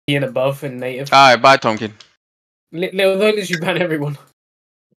and above in native. Alright, bye, Tomkin. Little notice you ban everyone.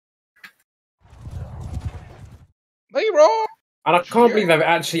 Leroy! And I can't believe they've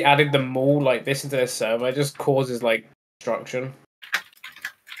actually added them all like this into their server. It just causes like destruction.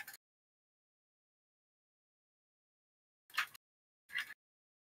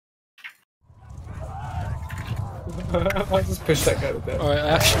 I just pushed that guy with that. Alright,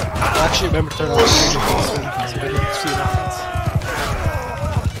 I actually remember turning on the video so I didn't see what happens.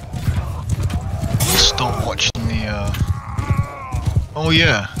 Stop watching the Oh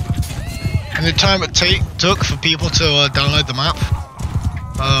yeah. And the time it took for people to download the map,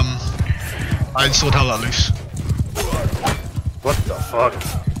 I installed Hell Let Loose. What the fuck?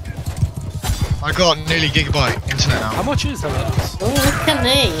 I got nearly gigabyte internet now. How much is Hell Let Loose? Oh, look at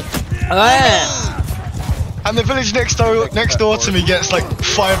me. And the village next door to me gets like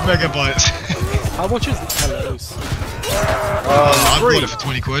 5 megabytes. How much is Hell Let Loose? I bought it for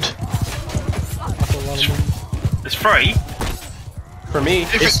 20 quid. That's a lot of money. It's free? For me,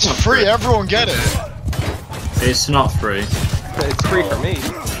 If it's free, everyone get it. It's not free. it's free for me.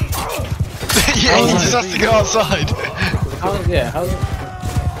 Yeah, you just have to go outside.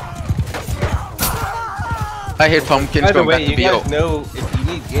 I hear pumpkins By the going way, back to you guys BO. know if you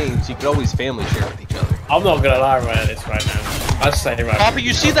need games, you can always family share with each other. I'm not gonna lie about this right now. I'll say right now. Papa,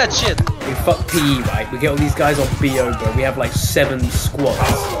 you see that shit? We fuck PE, right? We get all these guys on BO, bro. We have like 7 squads.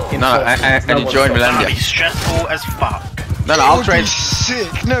 No, and you join That'd Melandia. be stressful as fuck. No, I'll It train. would be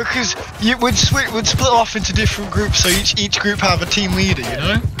sick. No, because we'd split off into different groups, so each group have a team leader, you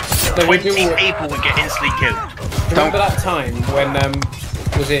know? 20 people would get instantly killed. Remember that time when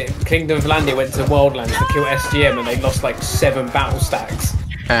was it Kingdom of Landia went to Wildlands to kill SGM and they lost like 7 battle stacks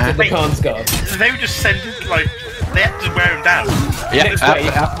to the Khan's guard? They would just send it, like, they had to wear them down. Yeah,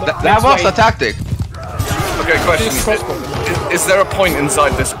 that was a tactic. Okay, question. Is there a point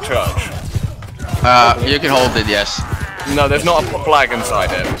inside this church? You can hold it, yes. No, there's not a flag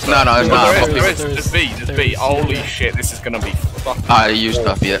inside it. So. No, there's not. There's B. Holy shit, this is gonna be fucking... I used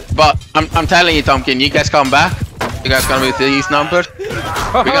stuff yet. But I'm telling you, Tomkin, you guys come back. You guys gonna be these numbers.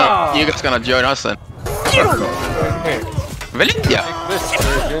 You guys gonna join us then. Valentia.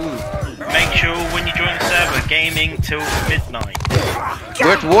 Make sure when you join the server, gaming till midnight.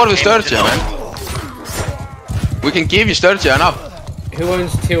 We're at war with Sturgeon, man. We can give you Sturgeon up. Who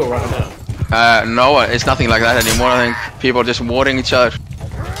owns Teal right now? No, it's nothing like that anymore. I think people are just warring each other.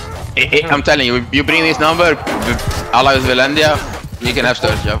 I'm telling you, you bring this number, allies with Valentia, you can have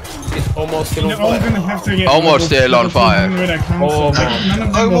Sturgeon. It's almost still on You're all fire. gonna have to get Almost still on fire. Oh,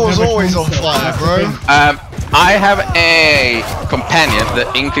 man. Omo's always on fire, bro. I have a companion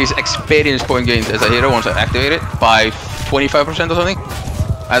that increases experience point gains as a hero once I activate it by 25% or something.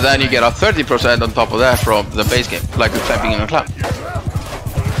 And then you get a 30% on top of that from the base game, like being in a club.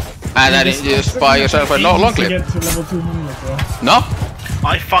 And then you just buy yourself a long clip. No?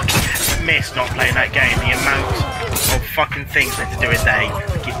 I fucking miss not playing that game. The amount of fucking things they have to do a day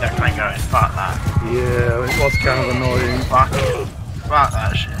to keep that thing going. Fuck that. Yeah, it was kind of annoying. Fuck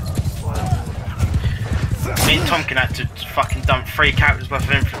that shit. Me and Tomkin had to fucking dump 3 characters worth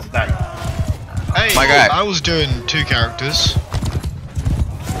of info today. Hey, My guy. I was doing 2 characters.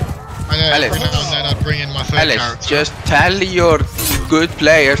 And then every now and then I'd bring in my 3rd character. Just tell your good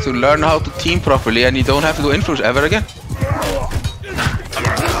players to learn how to team properly and you don't have to do influence ever again.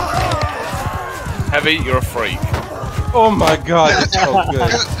 Heavy, you're a freak. Oh my god, it's so good.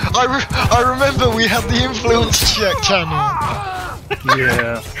 I remember we had the influence check channel.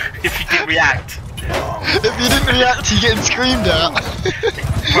 Yeah. If you didn't react. If you didn't react, you're getting screamed at.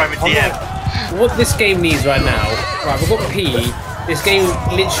 Private DM. What this game needs right now, right, we've got PE. This game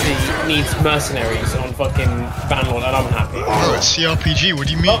literally needs mercenaries on fucking Banlord, and I'm happy. Oh, it's CRPG, what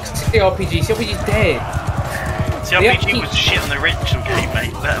do you mean? Fuck CRPG's dead. CRPG was shit on the original game,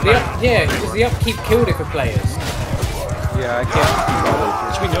 mate. Yeah, because the upkeep killed it for players. Yeah, I can't be bothered.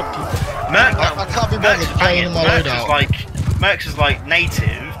 Between the upkeep. I can't be bothered playing in my loadout. Mercs is like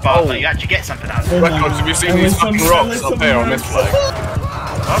native, but like, you actually get something out of it. Records, have you seen these fucking rocks up there on this flag?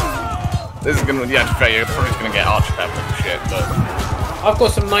 This is gonna, yeah, to be fair, you're probably gonna get archer pepper and shit, but... I've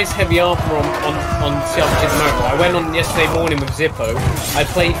got some nice heavy armor on CRPG Mobile. I went on yesterday morning with Zippo. I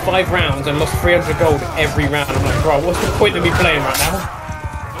played 5 rounds and lost 300 gold every round. I'm like, bro, what's the point of me playing right now?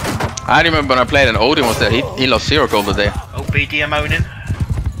 I remember when I played and Odin was there, he lost 0 gold a day. Oh, BDM owning.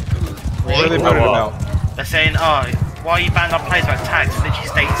 What are they putting about? They're saying, oh, why are you banning our players like tags? It literally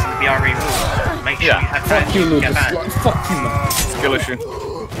states in the BRE rules. Make sure you have tags to get banned. Fuck you, man. Skill issue.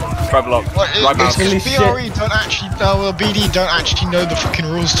 Travel up. Right It's because BRE don't actually, BD don't actually know the fucking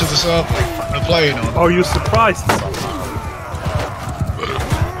rules to the server they're playing on. Oh, you're surprised?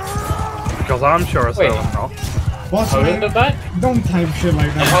 Because I'm sure as hell Wait. I'm not. What's Holding the back? Don't type shit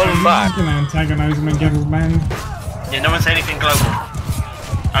like that. holding You're back. just gonna antagonize him and get his man. Yeah, no one say anything global.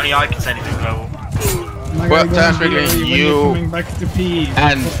 Only I can say anything global. Well, technically you and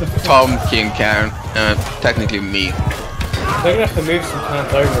Tom can technically me. They're gonna have to move some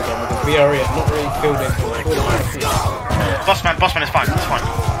plans over again because BRE are not really filled in for Bossman is fine. It's fine.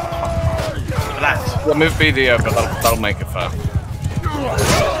 Relax. We'll move BD over, that'll make it fair.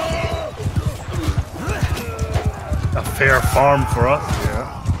 A fair farm for us,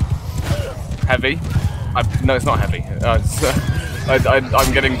 yeah. Heavy? No, it's not heavy.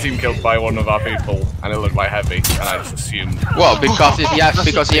 I'm getting team killed by one of our people, and it looked like heavy, and I just assumed. Well, because you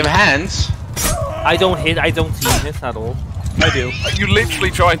have hands. I don't team hit at all. I do. You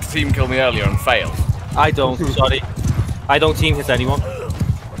literally tried to team kill me earlier and failed. I don't, sorry. I don't team hit anyone.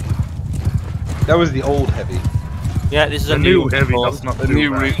 That was the old heavy. Yeah, this is The a new heavy, that's not The too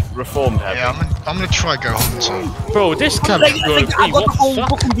new bad. reformed heavy. Yeah, I'm gonna try go hunter. Bro, this camp is going I've got the whole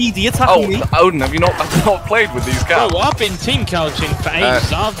fucking BD attacking me. Odin, have you not played with these guys? Bro, I've been team couching for ages.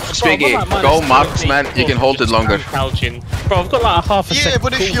 Spiggy, go maps, man. You can hold it longer. Couching. Bro, I've got like a half a Yeah, second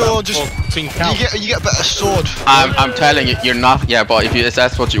but if cooldown you're just for team couch. you get a better sword. I'm telling you, you're not. Yeah, but if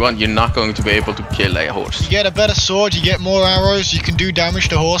that's what you want, you're not going to be able to kill a horse. You get a better sword. You get more arrows. You can do damage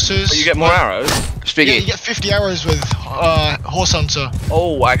to horses. You get more arrows? Yeah, you get 50 arrows with horse hunter.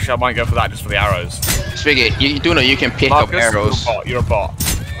 Oh, actually, I might go for that just for the arrows. Spiggy, you do know you can pick up arrows. You're a bot.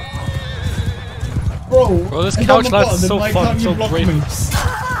 Bro, Bro, this I couch don't know lads is so why fun, can't you so block great. me?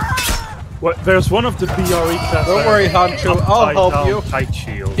 Well, there's one of the BRE class. Don't worry, Hancho, I'll help you. Tight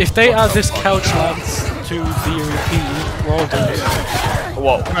shield. If they add this couch lads to BRE, we're all doing it.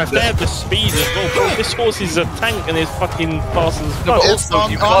 What? If they have the speed as well, bro, this horse is a tank and is fucking fast as No, fuck. but also,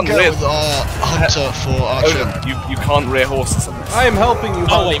 you I'll can't go rear. with hunter for archer. Odin, you can't rear horses in this. I am helping you.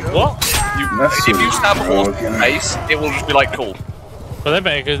 Oh wait, what? If you stab a horse in the face, it will just be like, cool. Well, they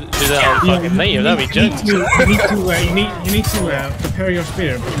better do that on fucking native, that'd be jokes. You need to prepare your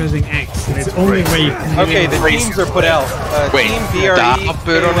spear by pressing X. It's the only way you can Okay, the teams are put out. Wait, Team BRE.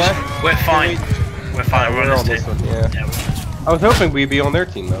 We're fine. We're fine. We're on this one. team. Yeah. I was hoping we'd be on their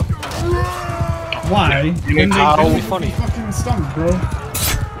team though. Why? You need Then to they be funny. fucking stunned, bro.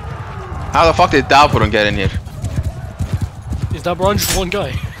 How the fuck did Dalpuron get in here? Is that Brian just one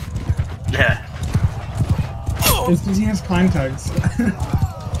guy? Yeah. It's because he has clan tags.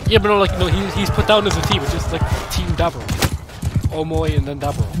 Yeah, but no, like, no, he's put down as a team, it's just like Team Dabber. Omoy and then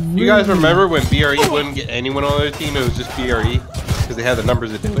Dabber. You guys remember when BRE wouldn't get anyone on their team? It was just BRE because they had the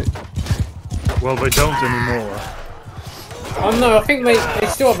numbers to do it. Well, they don't anymore. Oh no, I think they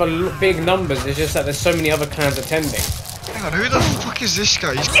still have big numbers, it's just that there's so many other clans attending. Hang on, who the fuck is this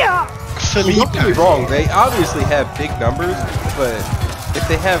guy? He's Don't get me wrong, they obviously have big numbers, but if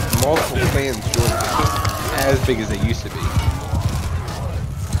they have multiple clans joining, it's just as big as they used to be.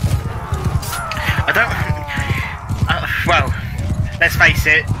 I don't. Well, let's face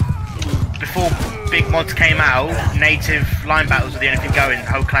it. Before big mods came out, native line battles were the only thing going.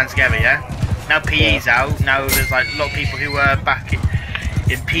 Whole clan together, yeah. Now PE's out. Now there's like a lot of people who were back in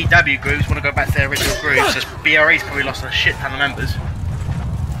PW groups want to go back to their original groups. So BRE's probably lost a shit ton of members.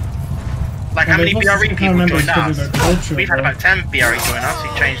 Like how many BRE people joined us? We've had about 10 BRE join us who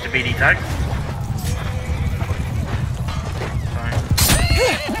changed the BD tag.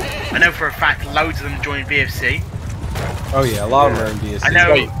 I know for a fact loads of them joined VFC. Oh yeah, a lot of them are in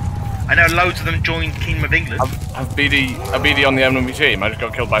DSC. I know loads of them joined Kingdom of England. I've BD on the MW team. I just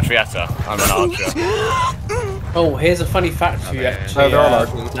got killed by Fietta. I'm an archer. Oh, here's a funny fact for you actually. they're all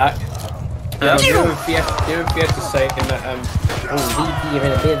archers. Zach. You and Fietta saying that VP are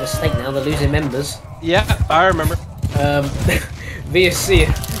in a bit of a state now, they're losing members. Yeah, I remember. VSC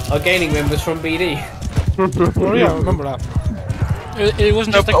are gaining members from BD. Oh yeah, I remember that. It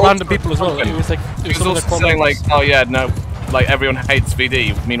wasn't just like random people as well, it was like... It was also some of saying like, oh yeah, no, like everyone hates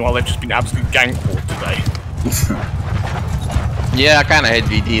VD, meanwhile they've just been absolutely ganked for today. Yeah, I kinda hate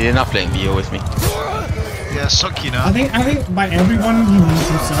VD, they're not playing VO with me. Yeah, suck you now. I think by everyone he means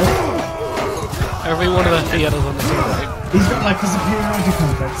himself. Every one of the theaters on the same right? He's got like a superiority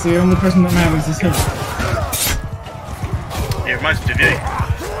complex. The only person that matters is him. It reminds me of you.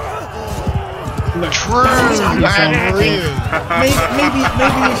 True,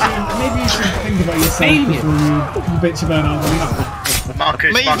 maybe you should think about yourself before you bitch about others.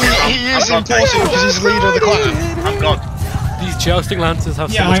 Marcus, Maybe Marcus, he is important because he's the leader of the clan. I'm God. These jousting lances have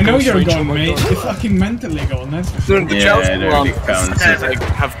so Yeah, much I know ghost you're rage, gone, oh my mate. God. You're fucking mentally gone, that's for sure. The jousting lances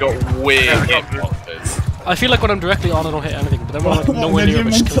have got weird hitboxes. I feel like when I'm directly on I don't hit anything, but then when I'm like, nowhere Then near you're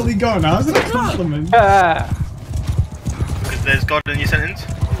a skill. mentally gone. How's it a compliment? Because there's God in your sentence.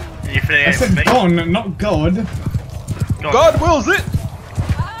 In your I said Don, not God. God wills it!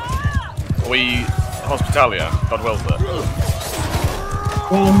 We Hospitalia, God wills it.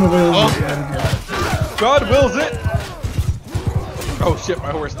 Don wills it. God wills it! Oh shit,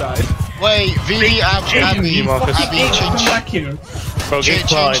 my horse died. Wait, VD, Abby, Come back here.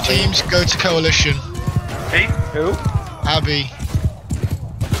 change teams, go to coalition. Hey? Who? Abby.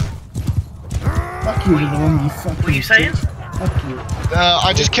 Fuck you, Don, you fucking. What are you saying? Fuck you.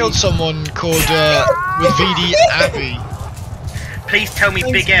 I just killed someone called with VD Abby. Please tell me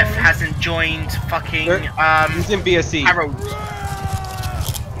Big F hasn't joined fucking he's in BSC. Harold.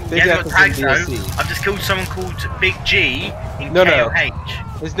 Big He F hasn't got is tags in though. BSC. I've just killed someone called Big G in No.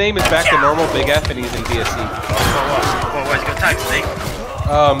 KOH. His name is back to normal, Big F, and he's in BSC. Well, he's got tags,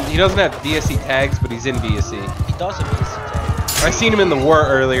 has he? He doesn't have BSC tags, but he's in BSC. He does have BSC tags. I seen him in the war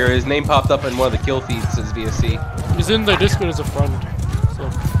earlier. His name popped up in one of the kill feeds as BSC. He's in the Discord as a friend. So.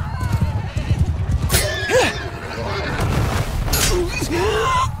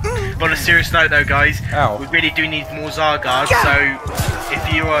 On a serious note though, guys, Ow. we really do need more Zargards, so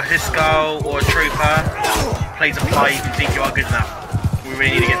if you are a Hiskal or a Trooper, please apply if you think you are good enough. We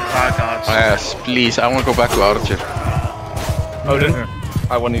really need to get the Zargards. Yes, please. I want to go back to Archer. Odin,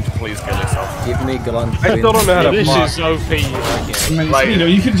 I want you to please kill yourself. Give me Galant. I still don't know how to This block. is OP. Like-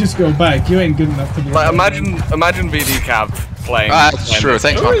 You can just go back. You ain't good enough to be. Like, imagine VD Cav playing. That's true.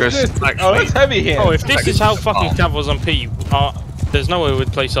 Thanks, Who is Marcus. this? Oh, that's heavy hand. Oh, if this is how fucking Cav was on P, there's no way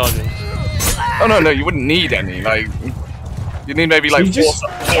we'd play sergeants. Oh no, you wouldn't need any. Like, you need maybe like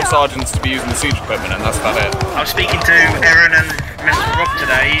four sergeants to be using the siege equipment, and that's about it. I was speaking to Aaron and Mr. Rob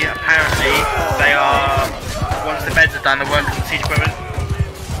today. Apparently, they are, once the beds are done, they're working on siege equipment.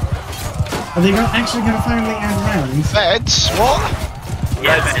 Are they actually going to finally add rounds? Beds? What?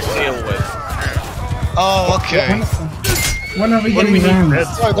 Yeah, Let's deal with. Oh, okay. When are we getting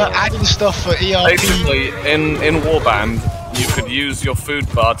rounds? So they're adding stuff for ERP. Basically, in Warband, you could use your food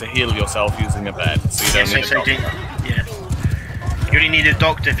bar to heal yourself using a bed, so you don't need a doctor. Yeah. You only need a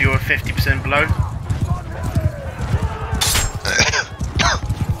doctor if you're 50% below.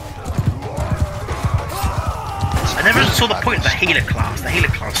 I never saw the point of the healer class. The healer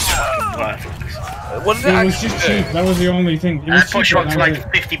class is fucking worthless. What is It was just cheap. That was the only thing. It was That puts cheap, you up that to was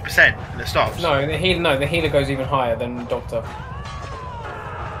like it. 50% and it stops. No, the healer goes even higher than Doctor.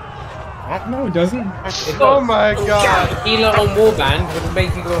 No, it doesn't. It Oh does. my god. Healer on Warband would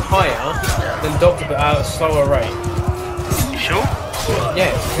make you go higher than Doctor, but at a slower rate. You sure?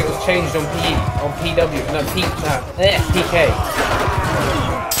 Yes, it was changed on PE, on PW, PK.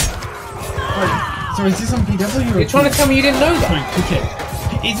 So is this on PW or You're trying to tell me you didn't know that? Wait, PK.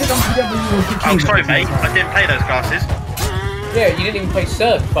 Is it on PW or PK? Oh, sorry, mate. I didn't play those classes. Yeah, you didn't even play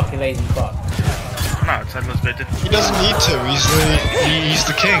Serb, fucking lazy fuck. No, it's a little bit. He doesn't need to. He's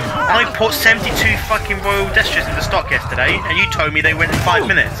the king. I put 72 fucking Royal Destries into stock yesterday, and you told me they went in 5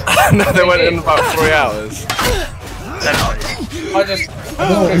 minutes. No, they went in about 3 hours. I just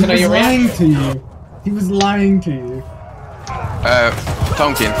Oh, want he to know was your lying reaction. to you. He was lying to you.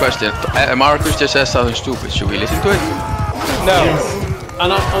 Tonkin, question. Marcus just says something stupid. Should we listen to it? No.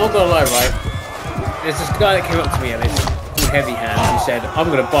 And I'm not gonna lie, right? There's this guy that came up to me and it's heavy hand who said, I'm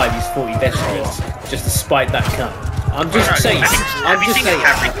gonna buy these 40 Destries just to spite that cunt. I'm just saying. Have you seen the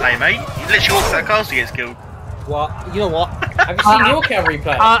cavalry play, mate? He literally walks that castle to get killed. What? You know what? Have you seen your cavalry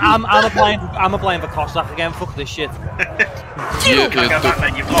play? I'm applying for Cossack again. Fuck this shit. You can't go back,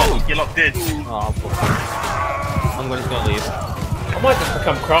 mate. You're locked in. Oh, fuck. I'm just gonna leave. I might just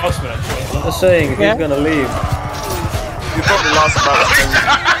become craftsman actually. I'm just saying, if he's gonna leave. You probably last about the same.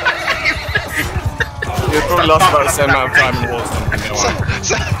 You probably last about the same amount of time in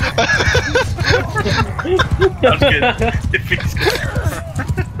Warzone. That was good. It feels good.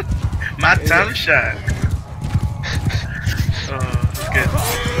 Mad Town Shack. Oh, that's good.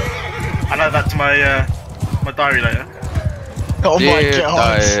 I'll add that to my diary later. Oh my Dear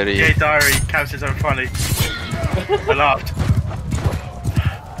god. diary. Yeah, diary. Cam says I'm funny. I laughed.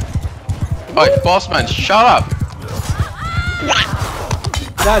 Oi, bossman, shut up!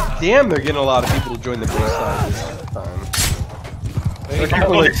 God damn, they're getting a lot of people to join the base side this time.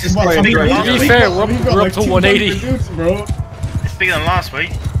 People like just playing direct. To be fair, we're up to 180. Bro. It's bigger than last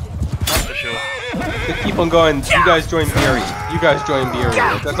week. That's for sure. They keep on going, you guys join BRE. You guys join BRE.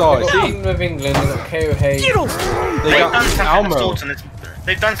 That's all I see. Kingdom of England, they've got KOH. They got Almo.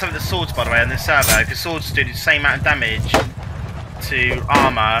 They've done something with the swords, by the way, on this server, because swords do the same amount of damage to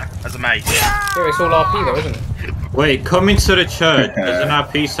armour as a mace. Yeah, it's all RP though, isn't it? Wait, come into the church. There's an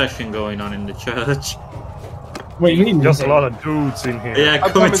RP session going on in the church. Wait, you mean Just a lot of dudes in here. Yeah, I'm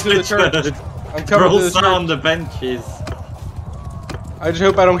come coming into to the church. I'm coming Roll to the on church. the benches. I just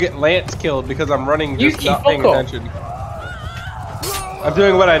hope I don't get Lance killed because I'm running just not paying attention. I'm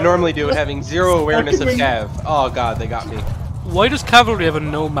doing what I normally do, having zero awareness of Cav. Oh god, they got me. Why does cavalry have a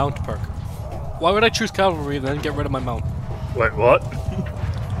no mount perk? Why would I choose cavalry and then get rid of my mount? Wait, what?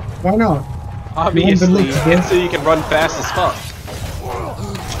 Why not? Obviously, so you can run fast as fuck.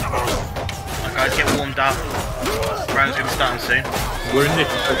 Guys, get warmed up. Round's gonna be starting soon. We're in this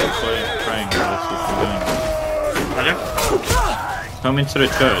praying. That's what we're doing. Hello? Come into the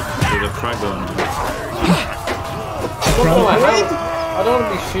church. There's a fry going on. I don't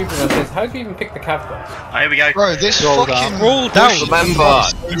want to be stupid about this. How do you even pick the cav class? Oh, here we go. Bro, this fucking roll down. Remember,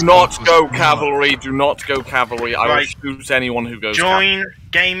 do not go cavalry. Do not go cavalry. I will choose anyone who goes. Join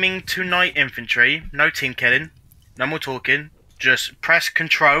Gaming Tonight Infantry. No team killing. No more talking. Just press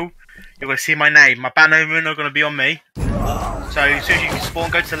Control. You're going to see my name. My bannermen are going to be on me. So as soon as you can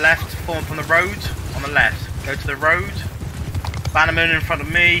spawn, go to the left. Spawn from the road. On the left. Go to the road. Bannerman in front of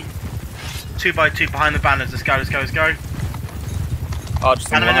me. 2 by 2 behind the banners. Let's go. Let's go. Let's go.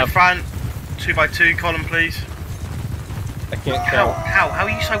 Bannerman in front. 2 by 2 column, please. I can't count. How are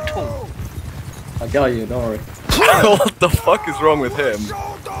you so tall? I got you, don't worry. What the fuck is wrong with him?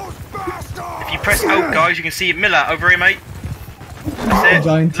 If you press Alt, guys, you can see Miller over here, mate. That's it.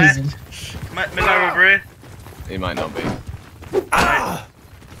 Left. Miller over here. He might not be. Right.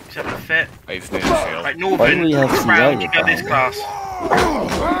 He's having a fit. He's near the shield. Right, Northern, round, you get this class.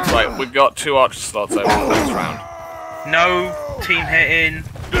 Right, we've got 2 archer slots over the next round. No team hitting.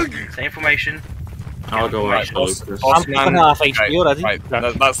 Same formation. I'll go right. I'm half HP already. Right,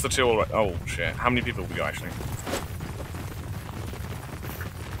 that's the 2 already. Oh shit! How many people have we got actually?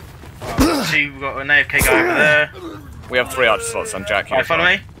 So we've got an AFK guy over there. We have 3 archer slots on Jack here. Right, follow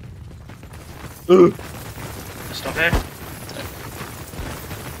me. Stop here.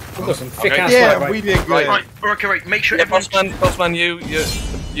 We've got some thick ass we did good. Right, okay, make sure everyone's... Bossman,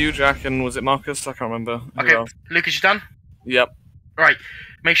 you, Jack, and was it Marcus? I can't remember. Okay, Lucas, you done? Yep. Right,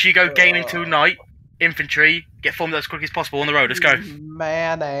 make sure you go Gaming Tonight Infantry. Get formed as quick as possible on the road. Let's go.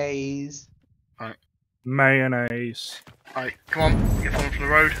 Mayonnaise. Alright. Mayonnaise. Alright, come on. Get formed from the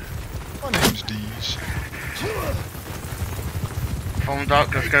road. My name's Deez. Formed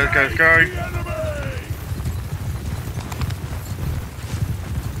up. Let's go, let's go, let's go.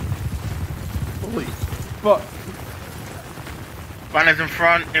 Holy fuck. Runners in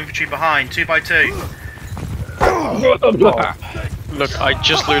front, infantry behind, 2 by 2. Look, I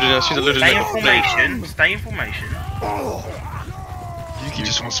just looted it. I see the looted Stay in formation, stay in formation. Yuki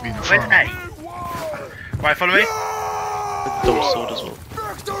just wants to be in the front. Where's A? Right, follow me. Double sword as well.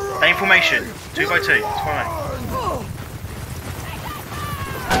 Stay in formation, 2 by 2. It's fine.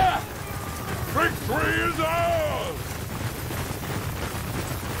 Victory is ours!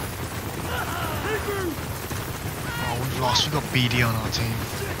 Oh, we've lost. We've got BD on our team.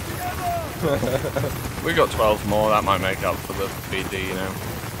 We got 12 more. That might make up for the BD, you know.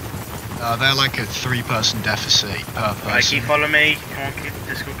 They're like a 3-person deficit per person. Right, keep following me. Come on, keep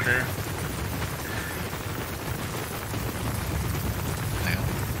this go clear.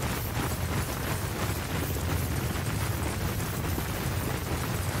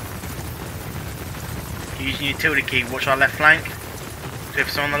 Using your tilde key, watch our left flank.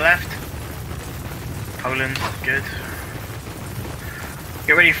 Swifts on the left. Poland, good.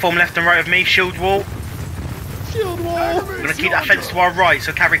 Get ready to form left and right of me, shield wall. Shield wall! We're gonna keep that fence to our right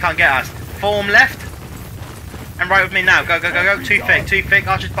so cavalry can't get us. Form left and right with me now. Go, go, go, go. Too thick,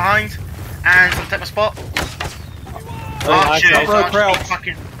 archers behind. And take my spot. Archers,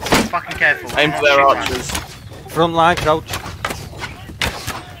 be fucking careful. Aim for their archers. Front line, crouch.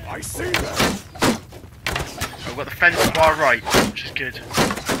 I see them. We've got the fence to our right, which is good.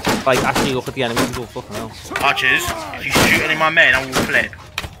 Like, actually look at the enemies and go fucking hell. Archers, if you shoot any of my men, I will flip.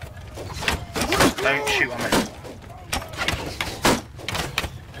 Don't shoot my men.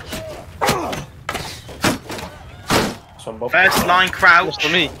 First line crouch. What's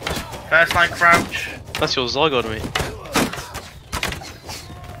for me? First line crouch. That's your Zygon, mate.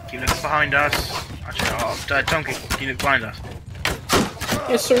 Keep looking behind us. Actually, Donkey, keep looking behind us.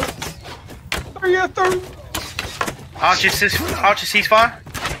 Yes, sir. Yes, sir. Archers ceasefire.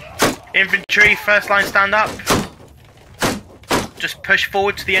 Infantry, first line stand up. Just push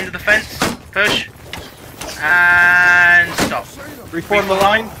forward to the end of the fence. Push. And stop. Reform the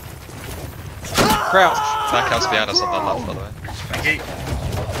line. Crouch. That counts behind us on that left, by the way. Thank you.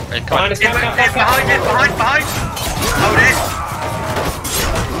 Hey, come on. Behind. Hold it.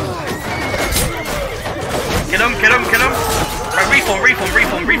 Kill him. Right,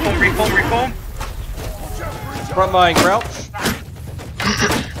 reform. Front line crouch.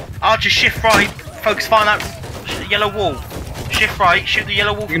 Archer shift right. Focus fire on that yellow wall. shift right, shoot the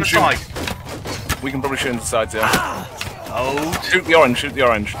yellow wall from the side. We can probably shoot into the sides, yeah. Hold. Shoot the orange, shoot the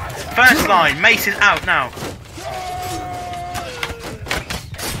orange. First line, mace is out now.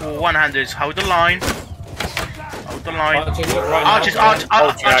 One-handers, hold the line. Hold the line. Archers,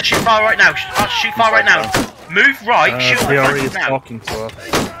 Archers, shoot far right now. Archers, shoot far right now. Move right, shoot the BRE flank is now. talking to her.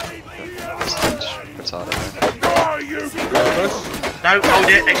 No, hold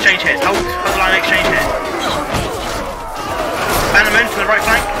it, exchange hits. Hold the line, exchange hit. Bannerman to the right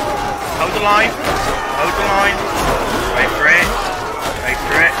flank. Hold the line. Hold the line. Wait for it. Wait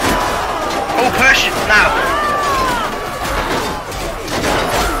for it. Oh, push now.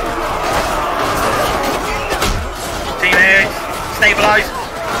 Team here. Stabilize.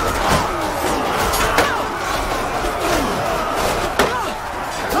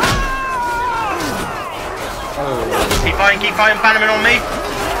 Keep fighting, Bannerman on me.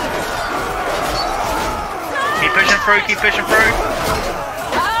 Keep pushing through, Team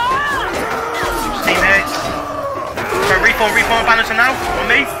hits. So reform banners are now, on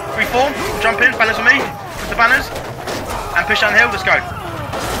me. Reform, jump in, banners on me. Push the banners. And push downhill, let's go.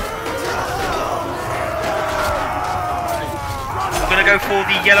 I'm gonna go for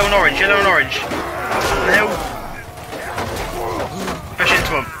the yellow and orange. On the hill. Push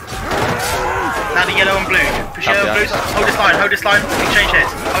into them. Now the yellow and blue. Push yellow and blue. Hold this line. Exchange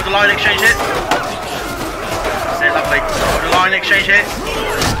hits. Hold the line, exchange hits. That's it, lovely. Hold the line, exchange hits.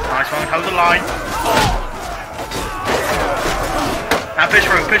 Nice one, hold the line. Now push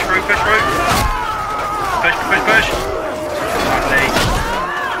through. Push. Lovely.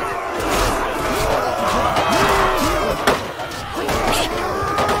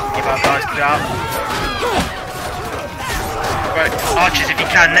 Keep up, guys, keep up. Right, Archers, if you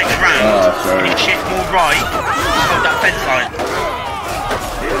can, next round, you need to shift more right, hold that fence line.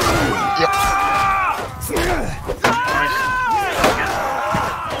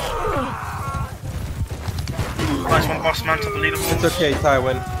 Nice one, boss man, top of the leaderboard. It's okay,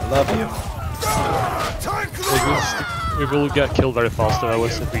 Tywin. I love you. We will get killed very fast though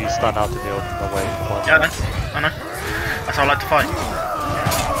if we stand out in the open away. Yeah, I know. That's how I like to fight.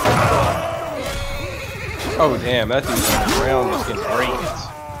 Oh damn, that dude's on the ground just getting brains.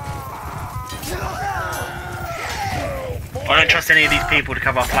 I don't trust any of these people to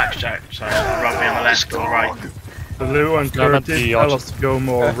cover our flax, Jack, so I'd rather be on the left or right. The Lou and Curtis tell us to go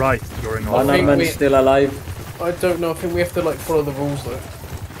more right during all. Bannerman's still alive. I don't know, I think we have to like follow the rules though.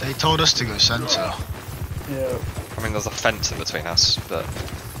 They told us to go centre. Yeah. I mean, there's a fence in between us, but...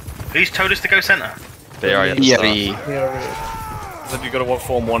 Who's told us to go centre? BRE. Said you gotta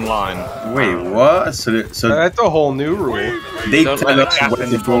form one line. Wait, what? So that's a whole new rule. They Don't tell let us gap what in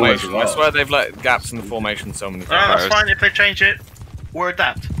to the do as formation. well. I swear they've let gaps in the formation so many No, times. that's fine if they change it. Or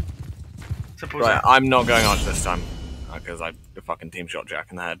adapt. Simple as Right, that. I'm not going Archer this time. Because I fucking team shot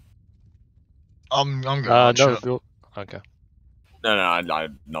Jack in the head. I'm going Archer. Okay. No, I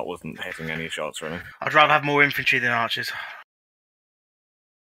wasn't hitting any shots really. I'd rather have more infantry than archers.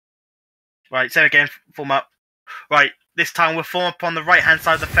 Right, so again, form up. Right, this time we'll form up on the right hand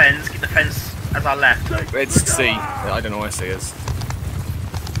side of the fence, keep the fence as our left. It's C. I don't know where C is.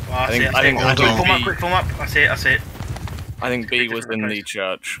 Well, I think quick form up. I see it. I think B was in the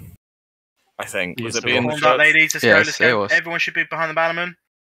church. I think. Was it B in the Formed up, church? ladies. Let's go. Everyone should be behind the bannerman.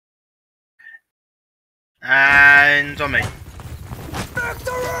 And on me.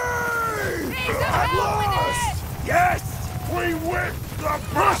 Yes! We win the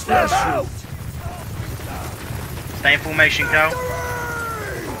battle! Stay in formation, Cal.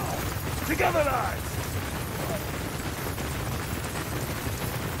 Together, lads!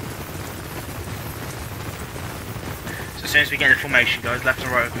 So as soon as we get into formation, guys, left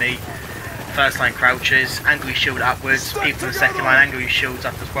and right of me. First line crouches, angle your shield upwards. People in the second line, angle your shields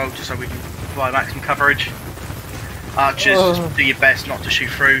up as well, just so we can provide maximum coverage. Archers, just do your best not to shoot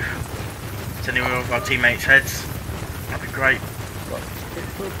through to any of our teammates' heads. That'd be great.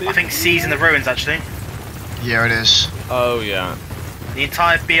 I think C's in the ruins, actually. Yeah, it is. Oh, yeah. The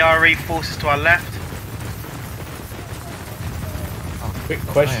entire BRE forces to our left. Quick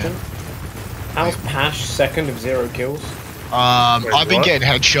question. How's Pash second of 0 kills? I've been getting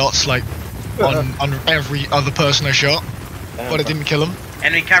headshots like on every other person I shot, but I didn't kill him.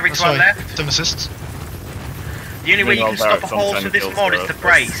 Enemy cavalry to our left. Some assists. The only way you can stop a horse with this mod is to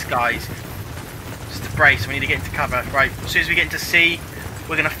brace, guys. Just to brace, we need to get into cover. Right, as soon as we get into C,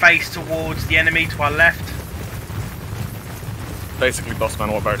 we're going to face towards the enemy to our left. Basically, Bossman,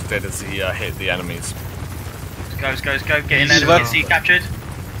 what Barrett did is he hit the enemies. Go. Get in there, get C captured.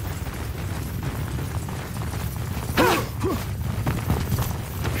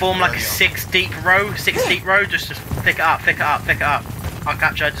 form like a 6 deep row, just to pick it up, pick it up, pick it up. I'll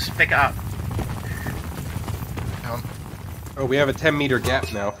capture it, just pick it up. Oh, we have a 10-meter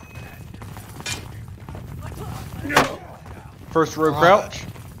gap now. First row crouch.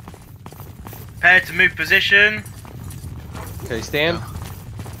 Prepare to move position. Okay, stand.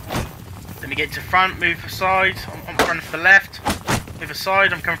 Let me get to front, move aside. I'm running for the left. Move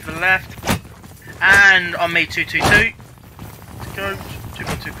aside, I'm coming for the left. And on me, 2-2-2. Let's go.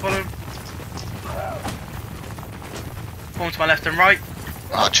 2-1-2 column. Form to my left and right.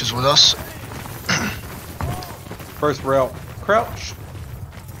 Archers with us. First row crouch.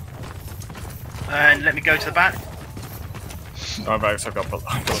 And let me go to the back. My bags, I've got the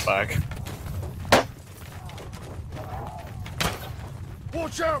bag.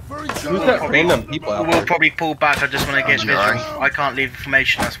 Watch out for each Who's that random people out We'll there? probably pull back. I just want to get visual. I can't leave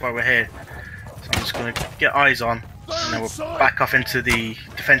information. That's why we're here. So I'm just going to get eyes on, and then we'll back off into the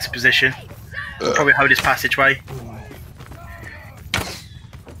defensive position. We'll probably hold this passageway.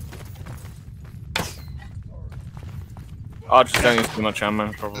 Archers don't use too much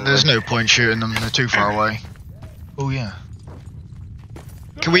ammo, probably. There's no point shooting them, they're too far away. Oh yeah.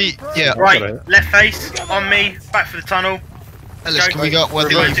 Can we, yeah. Right, left face, on me, back for the tunnel. Ellis, can we go where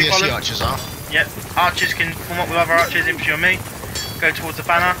the VSC archers are? Yep, archers can form up with other archers, infantry on me. Go towards the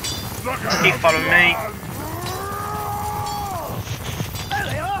banner. Keep following me.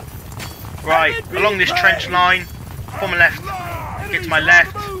 Right, along this trench line, form a left, get to my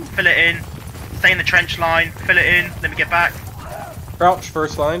left, fill it in. Stay in the trench line, fill it in, let me get back. Crouch,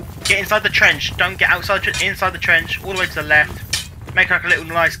 first line. Get inside the trench, don't get outside, inside the trench, all the way to the left. Make like a little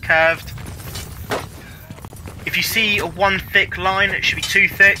nice curved. If you see a 1 thick line, it should be 2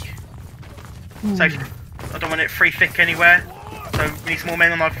 thick. So I don't want it 3 thick anywhere. So we need some more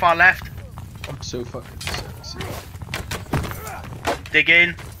men on my far left. I'm so fucking sexy. Dig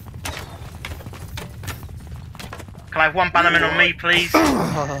in. Can I have 1 bannerman on me, please?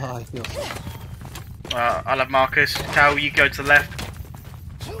 I feel so. I'll have Marcus. Cal, you go to the left.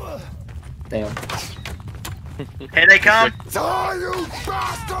 Damn. Here they come. Die, you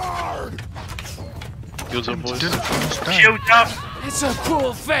bastard! Shields up, boys. Shields up. It's a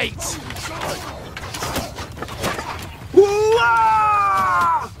cruel fate.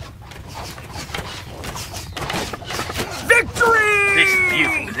 Victory! This is a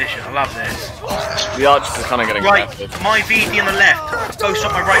beautiful position. I love this. The archers are kind of getting Right, affected. my VD on the left. Boast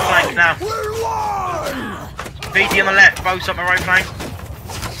up my right flank now. VD on the left. Boast up my right flank.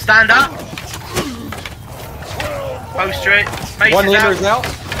 Stand up. Poster it. One-handers out.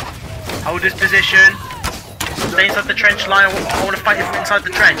 Hold this position. Stay inside the trench line. I want to fight you from inside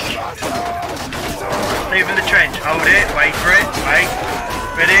the trench. Stay within the trench. Hold it. Wait for it. Wait.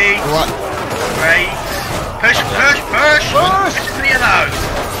 Ready. Wait. Push, push, push! Push to the yellows!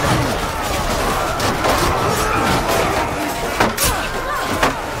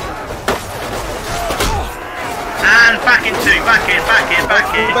 And back in.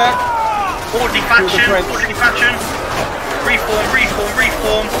 Orderly faction.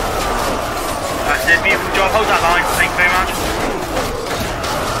 Reform. That's it, beautiful job. Hold that line. Thank you very much.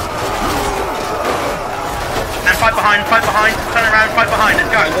 And fight behind. Turn around, fight behind.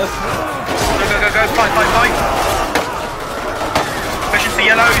 Let's go. Go, fight. Push into the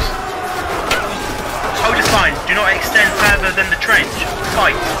yellows. Hold this line, do not extend further than the trench.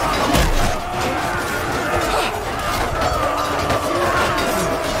 Fight.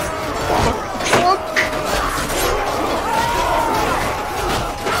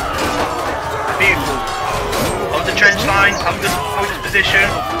 Beautiful. Hold the trench line, hold this position.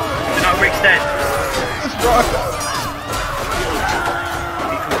 Do not overextend.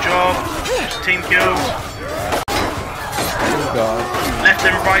 Beautiful job. Team kills. Oh god. Left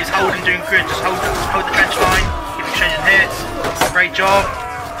and right is holding, doing good. Just hold the trench line. Keep exchanging hits. Great job.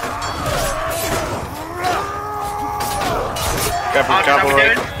 Archers, how we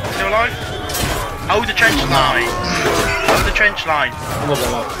doing? Still alive? Hold the trench line.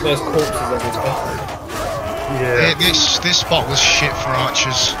 There's corpses everywhere. Yeah. This spot was shit for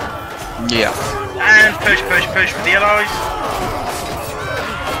archers. Yeah. And push with the allies.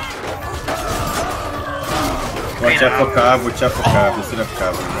 Watch out for cab, you still have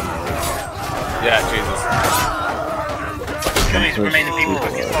cab. Yeah, Jesus. Please remain the people as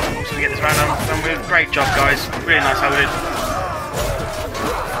quick as possible so we get this round done with. Great job, guys. Really nice holding.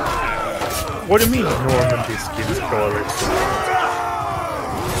 What do you mean Normandy skins colours?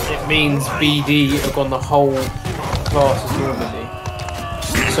 It means BD have gone the whole class as Normandy.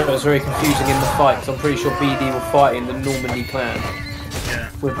 So it was very confusing in the fight because I'm pretty sure BD were fighting the Normandy clan.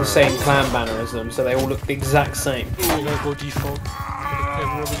 With the same clan banner as them, so they all look the exact same. We're gonna go default.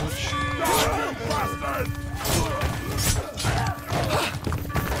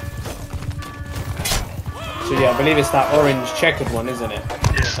 So yeah, I believe it's that orange checkered one, isn't it?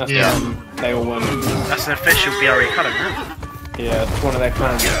 Yeah. That's the one they all won. That's an official BRE colour, man. Yeah, it's one of their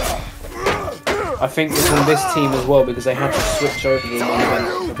clans. I think it's on this team as well because they had to switch over in one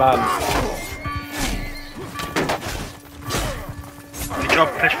event for bad. Good job,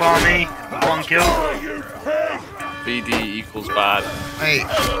 Fish Army. 1 kill. BD equals bad. Hey,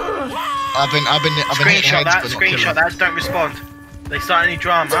 I've been Screenshot that, heads, but not screenshot killing. that, don't respond. They start any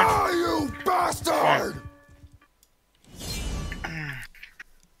drama. You bastard!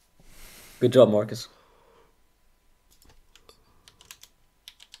 Good job, Marcus.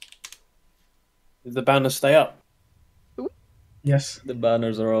 Did the banners stay up? Yes. The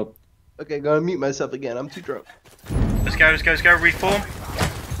banners are up. Okay, gonna mute myself again. I'm too drunk. Let's go, let's go, let's go. Reform.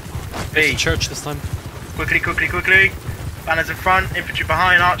 B. Church this time. Quickly, quickly, quickly. Banners in front, infantry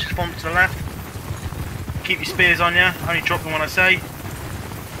behind, archers form to the left. Keep your spears on you. Only drop them when I say.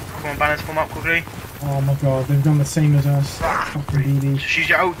 Come on, banners form up quickly. Oh my god, they've done the same as us. Fucking BD. Just use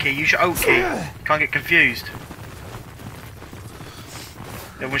your alt key, use your alt key. Can't get confused.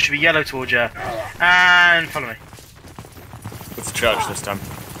 Everyone should be yellow towards you. And follow me. It's church this time.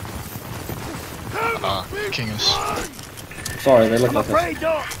 Kingers. Sorry, they look like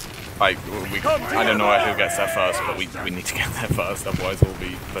us. Like, I don't know who gets there first, but we need to get there first, otherwise we'll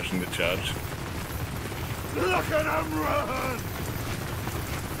be pushing the church. Look at them run!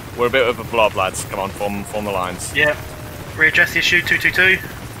 We're a bit of a blob, lads. Come on, form the lines. Yeah. Readdress the issue, 222. Yeah,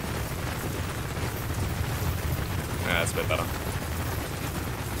 that's a bit better.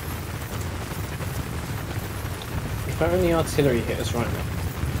 If only artillery hit us right now.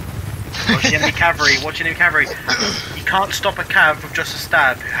 Watch the enemy cavalry, watch the enemy cavalry. You can't stop a cav with just a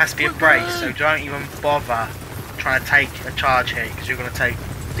stab, it has to be a brace, so don't even bother trying to take a charge here, because you're going to take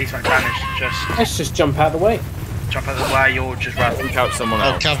decent damage. Let's just jump out of the way. Jump out of the way, you'll just run. Link out someone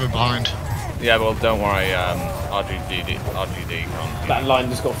else. Cover behind. Yeah, well, don't worry, RGD can't. That line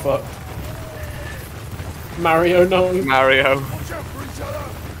just got fucked. Mario, no. Mario.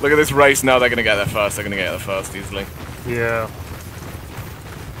 Look at this race now, they're going to get there first, they're going to get there first easily. Yeah.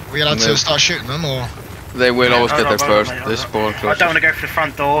 Are we allowed to start shooting them, or? They will always get there Hold on, first. mate, This hold on. ball I don't want to go for the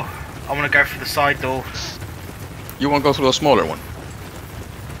front door, I want to go for the side door. You want to go through a smaller one?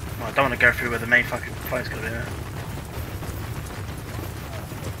 Well, I don't want to go through where the main fucking fight's going to be there.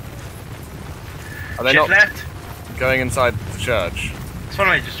 Are they Shift not left. going inside the church? Just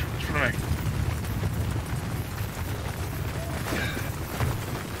follow me, just follow me.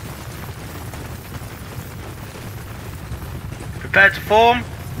 Prepare to form.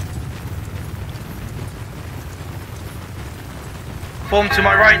 Form to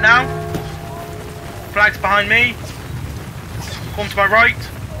my right now. Flags behind me. Form to my right.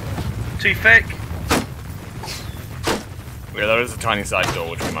 Too thick. Yeah, there is a tiny side door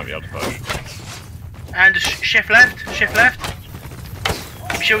which we might be able to push. And just shift left, shift left.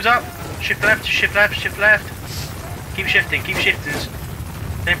 Keep your shields up. Shift left, shift left, shift left. Keep shifting, keep shifting.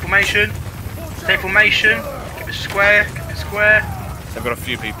 Stay in formation. Stay in formation. Keep it square, keep it square. They've got a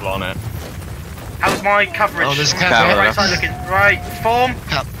few people on it. How's my coverage? Oh, there's a Right side looking. Right, form.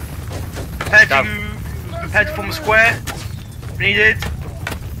 Yep. Prepare to form a square. Needed.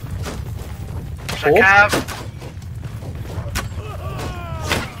 So cav.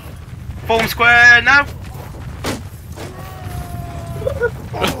 Form square now.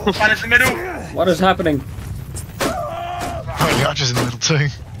 Banners in the middle. What is happening? Oh, the archers in the middle too.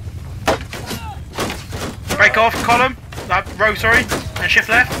 Break off, column. Row, sorry. And shift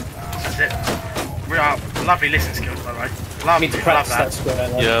left. That's it. Lovely listening skills, by the way. Lovely, Need to love practice that. that square.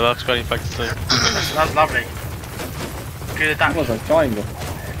 Like. Yeah, that's quite effective too. That's lovely. Good That at was that. a triangle.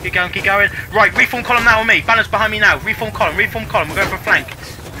 Keep going, keep going. Right, reform column now on me. Banners behind me now. Reform column, reform column. We're going for a flank.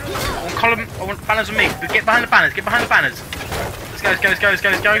 I want column, I want banners on me. Get behind the banners, get behind the banners. Let's go, let's go, let's go,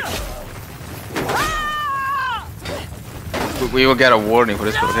 let's go, let's go. We will get a warning for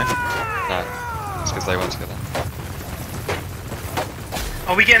this, but okay? No, it's because they want to get there.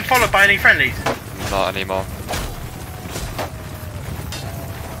 Are we getting followed by any friendlies? Not anymore.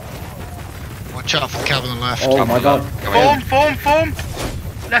 Watch out for the cav on the left. Oh my god. Form.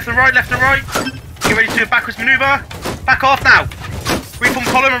 Left and right, left and right. Get ready to do a backwards maneuver. Back off now. Reform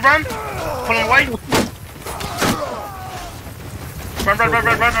column and run. Pull them away.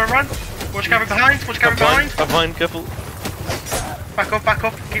 Run. Watch cover behind, watch cover behind. Behind, careful. Back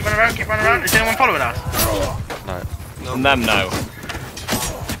off. Keep running around. Is anyone following us? No. And them, no.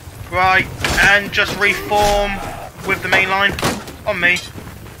 Right, and just reform with the main line on me.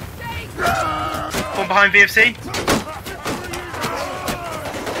 Form behind VFC.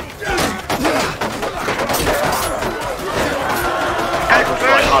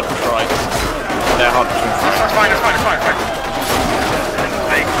 hard to try. They're hard to try. That's fine, that's fine, that's fine, that's fine.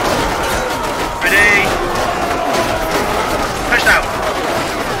 Wait. Ready? Push now.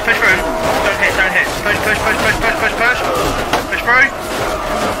 Push through. Don't hit, don't hit. Push, push, push, push, push, push, push. Push through.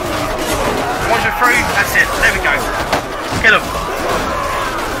 Once you're through, that's it. There we go. Kill him.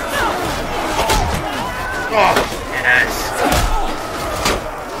 Oh, yes.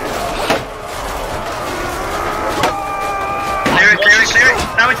 Clear it, clear it, clear it.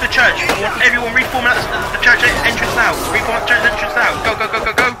 Now into the church. I want everyone reform at the church entrance now. Reform at the church entrance now. Go, go, go,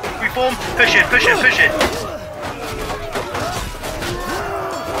 go, go. Reform. Push it, push it, push it.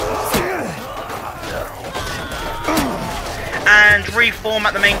 And reform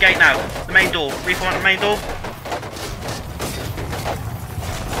at the main gate now. The main door. Reform at the main door.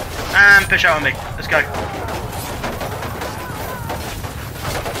 And push out on me. Let's go.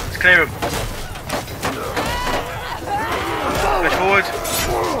 Let's clear him. Push forward.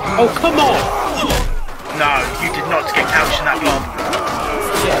 Oh, come on! No, you did not get couched in that blob.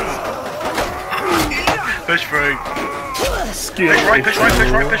 Push through. Push right, push right, push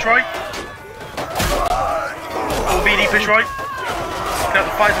right, push right. All BD, push right. Get out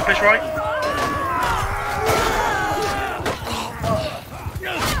the fights and push right.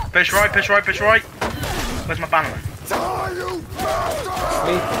 Push right, push right, push right. Where's my banner?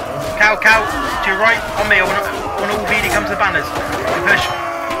 Cow, cow, to your right, on me. I want all BD come to the banners. Push,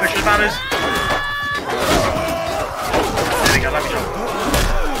 push the banners. There we go, lovely job.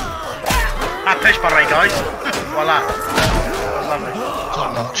 That push, by the way, guys. Voila. Lovely.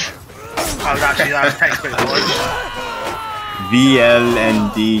 Not much. Oh, actually, that was textbook, boys. VL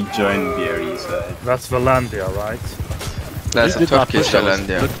and D join BRE side. That's Valandia, right? That's You a did not Turkish push us,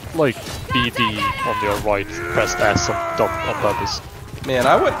 Valandia. but, like BD on your right, pressed S on purpose. Man,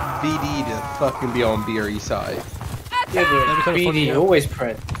 I want BD to fucking be on BRE side. Yeah, but BD always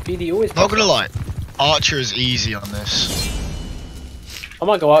pred. BD always. Not gonna lie, Archer is easy on this. I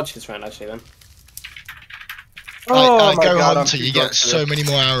might go Archer this round actually then. I my go God, Hunter, I'm you too get drunk for so this. many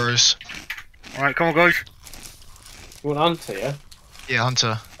more arrows. Alright, come on, guys. You want Hunter, yeah? Yeah,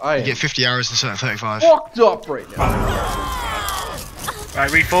 Hunter. I You am get 50 arrows instead of 35. fucked up right now.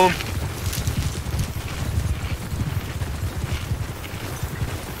 Right, reform.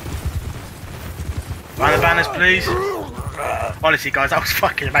 Line the banners, please. Honestly, guys, that was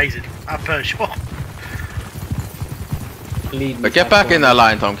fucking amazing. That push. But get back in that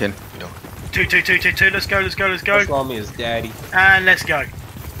line, Tomkin. 2, 2, 2, 2, 2. Let's go, let's go, let's go. Call me his daddy. And let's go.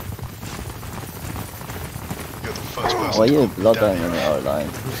 Why are you bloodline on our line?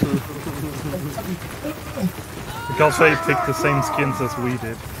 Because they picked the same skins as we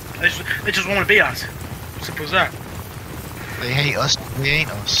did. They just want to beat us. Simple as that. They hate us, we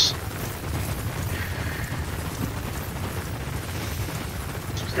ain't us.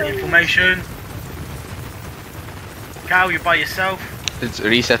 Stay in formation. Cal, you're by yourself. It's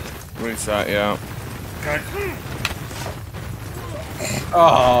reset. Reset, yeah. Okay.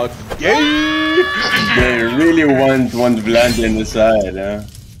 Oh, yay! They really want Valandia in the side, huh?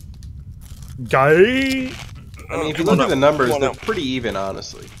 Guy. I mean, if you look at the numbers, they're pretty even,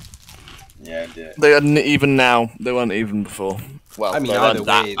 honestly. Yeah, they They are even now. They weren't even before. Well, I mean, they either weren't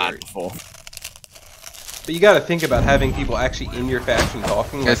that way, bad they're- before. But you got to think about having people actually in your faction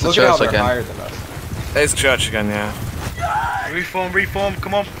talking. Like, It's the look at how church they're again. higher than us. It's church again, yeah. Reform, reform,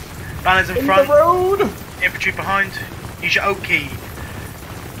 come on. Banners in front. The road! Infantry behind. Use your oak key.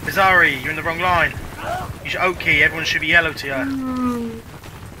 Bizarri, you're in the wrong line. Use your oak key, everyone should be yellow to you.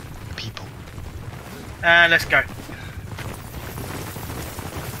 People. And let's go.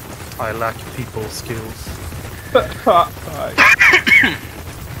 I lack people skills.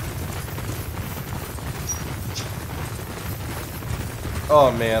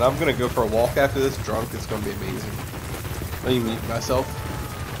 Oh man, I'm gonna go for a walk after this drunk. It's gonna be amazing. Let me mute myself.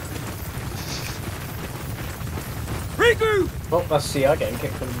 Regroup! Well, that's CR getting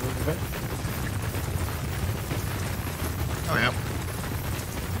kicked from the movement. Oh yeah.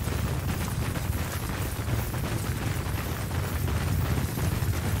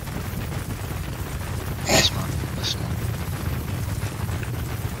 VESTMAR.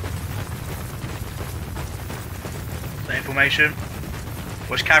 Stay in formation.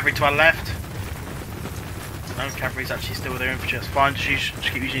 Watch cavalry to our left. No, cavalry's actually still with their infantry, that's fine. Just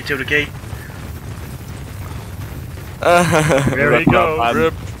keep using your tilde key. There we go.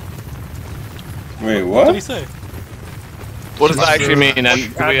 Rip. Wait, What did what? he say? What does that actually mean? And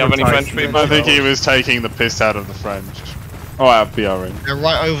do we have any French people? I think he was taking the piss out of the French. Oh, out of BRE. They're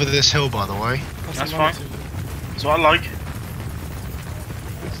right over this hill, by the way. That's fine. That's what I like.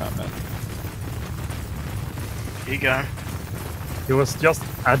 It's not bad. Here you go. He was just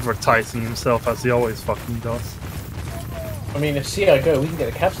advertising himself as he always fucking does. I mean, if CI go, we can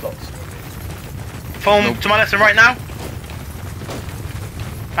get the cap slots. Form to my left and right now.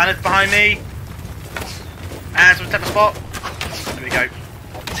 Banners behind me. And some tap spot. There we go.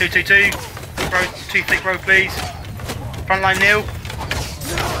 2-2-2. Row, 2 thick row, please. Front line nil.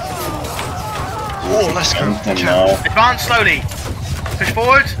 Oh, let's go. Advance slowly. Push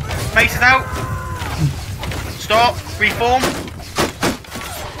forward. Mace is out. Stop. Reform.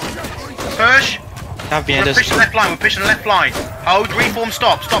 Push. We're pushing the left line. We're pushing the left line. Hold. Reform.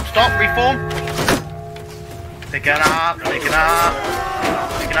 Stop. Stop. Stop. Reform. Picking up. Picking up.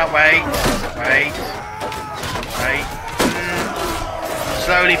 Picking up. Wait. Wait. Wait.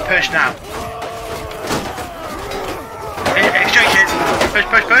 Slowly push now. Exchange hits. Push.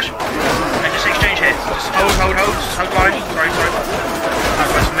 Push. Push. And just exchange hits. Just hold. Hold. Hold. Just hold line. Sorry. Sorry.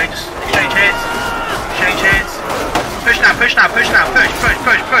 Just exchange hits. Exchange hits. Push now. Push now. Push now. Push. Push.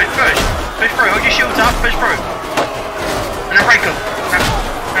 Push. Push. Push. Push through. Hold your shields up. Push through. And then break them. Now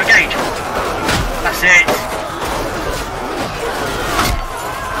engage. That's it.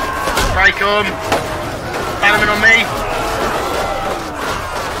 Break them. Bannerman on me.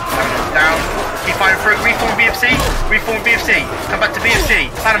 Bannerman down. Keep fighting through. Reform BFC. Reform BFC. Come back to BFC.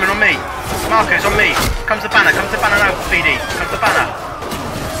 Bannerman on me. Marco's on me. Comes the banner. Comes the banner now. BD. Comes the banner.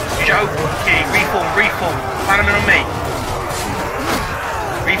 Use your open key. Reform. Reform. Bannerman on me.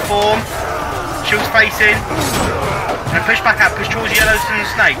 Reform. Shields facing. And push back out. Push towards the yellows and the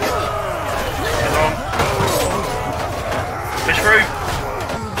snakes. Along. Push through.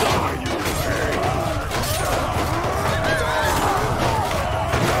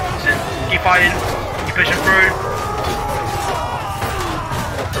 Keep fighting. Keep pushing through.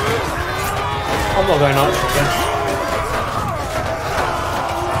 I'm not going up again.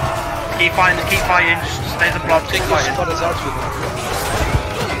 Keep fighting. Keep fighting. Just stay the blob. Keep fighting.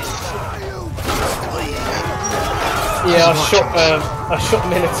 Yeah, I shot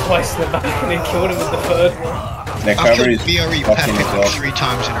Miller twice in the back and then killed him with the third one. I've killed BRE Pepper like 3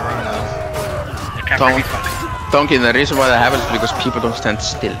 times in a row now. Donkey, the reason why that happens is because people don't stand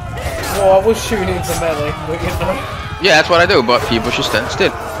still. Well, I was shooting into melee, but you know. Yeah, that's what I do, but people should stand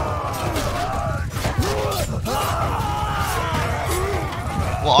still.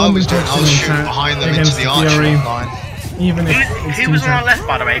 What I was doing, I was shooting behind them into the archery line. Even if Who was on our left,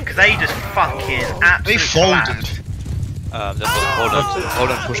 by the way? Because they just fucking absolutely They folded. That was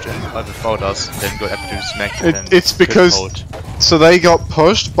Poland pushed in by before us, then got up to smack. It's because so they got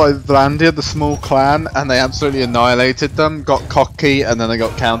pushed by Vlandia, the small clan, and they absolutely annihilated them. Got cocky, and then they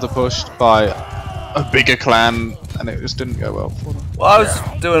got counter pushed by a bigger clan, and it just didn't go well for them. Well, I was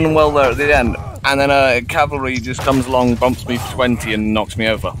doing well there at the end, and then cavalry just comes along, bumps me for 20, and knocks me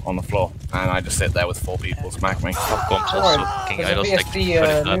over on the floor, and I just sit there with 4 people smack me. There's a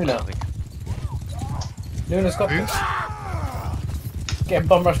BSD Luna. Luna's got this. Getting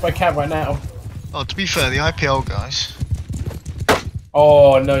bum rushed by Cab right now. Oh, to be fair, the IPL guys.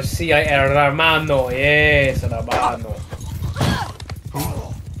 Oh no, sí, hermano, yes, hermano.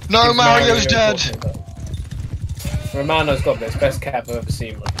 No, Mario's dead. Romano's got this, best Cab I've ever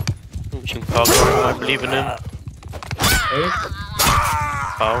seen, man. I believe in him. Who?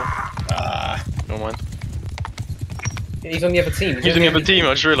 Foul. No mind. He's on the other team. He's on the other team,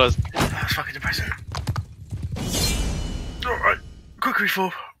 I just realised. That's fucking depressing. Alright, quick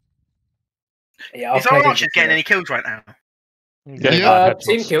reform. Yeah, is our archers getting any kills right now? Yeah.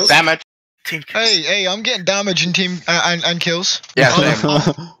 Team kills. Damage. Team kills. Hey, I'm getting damage in team and kills. Yeah,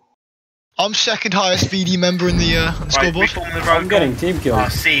 I'm second highest BD member in the scoreboard. I'm getting team kills. Oh,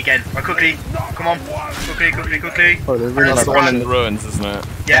 C again. Right, quickly. Come on. Quickly. Oh, they're really That's the one in the ruins, isn't it?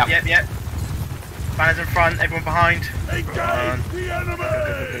 Yep. Banners in front, everyone behind. Go.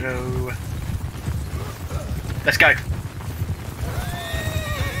 Let's go.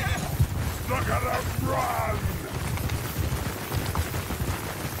 Look at him run!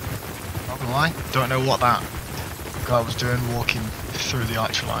 Not gonna lie, don't know what that guy was doing walking through the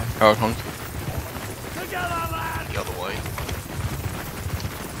archer line. Oh, come on. The other way.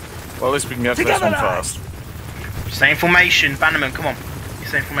 Well, at least we can get to this one first. Same formation, Bannerman, come on.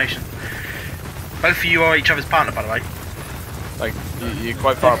 Same formation. Both of you are each other's partner, by the way. Like, you're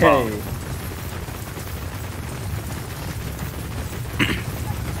quite far apart.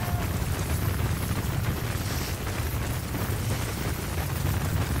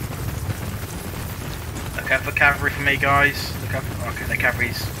 Look out for cavalry for me, guys. Look out for, okay, the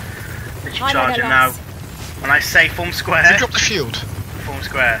cavalry's literally charging now. When I say form square. Did you drop the shield? Form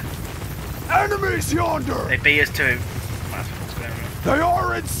square. Enemies yonder! They beat us too. They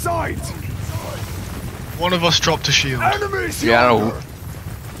are in sight! One of us dropped a shield. Enemies! Yeah, I know.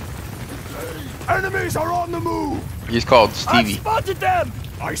 Enemies are on the move! He's called Stevie. I've spotted them!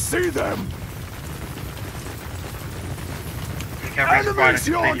 I see them! Enemies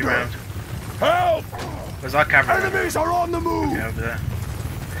yonder! Help! Where's our cavalry? Enemies are on the move! Okay, over there.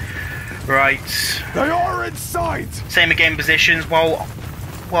 Right. They are in sight! Same again positions while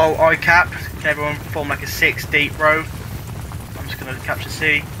I cap. Can everyone form like a 6 deep row? I'm just gonna capture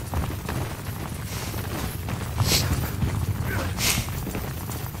C.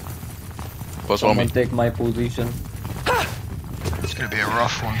 Someone take my position. It's gonna be a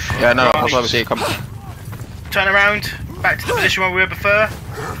rough one for Yeah, no, that's why we say come on. Turn around, back to the position where we were before.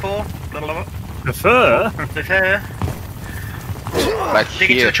 Before? Like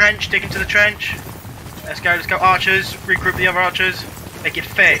dig into here. the trench, dig into the trench. Let's go, archers. Regroup the other archers. Make it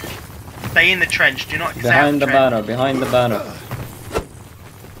thick. Stay in the trench, do not stay out Behind the trench. banner, behind the banner.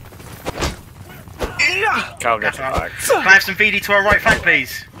 Cal, get your back. Can I have some VD to our right flank,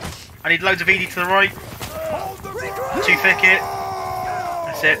 please? I need loads of VD to the right. 2 thicket.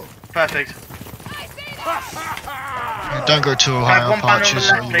 That's it. Perfect. Yeah, don't go too high One up, banner on the archers.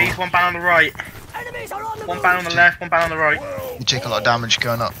 left, please. One banner on the right. One banner on the left, one banner on the right. You take a lot of damage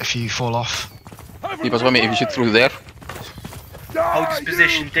going up if you fall off. People tell me if you shoot through there. Hold this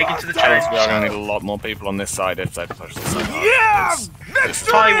position, dig into the We trench. are going to need a lot more people on this side if they push this side. Yeah!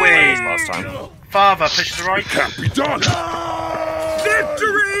 Highway! Last time. Father, push to the right. Can't be done!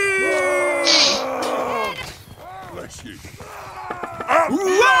 Victory! Bless you.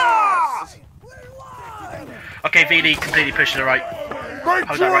 Okay, VD, completely push to the right.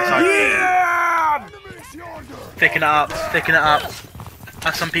 Hold that right side. Thicken it up, thicken it up.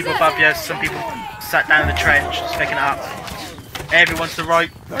 Have some people above you, some people sat down in the trench, just thicken it up. Everyone to the right,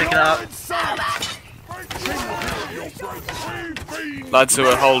 thicken it up. Lads who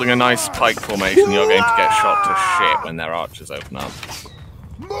are holding a nice pike formation, you're going to get shot to shit when their archers open up.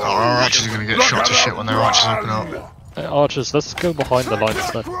 Oh, our archers are gonna get shot to shit when their archers open up. Hey, archers, let's go behind the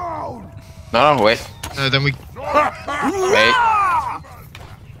lines then. No, wait. Then we... Wait.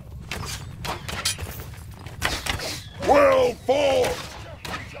 Well fought!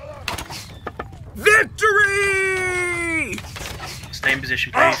 Victory! Stay in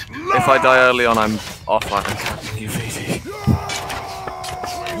position, please. If I die early on, I'm offline and capping you, VD.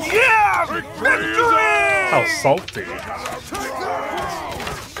 Yeah! Victory! How salty.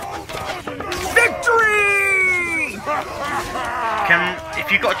 Victory! If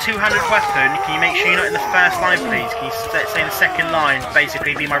you've got a two-handed weapon, can you make sure you're not in the first line, please? Can you stay in the second line,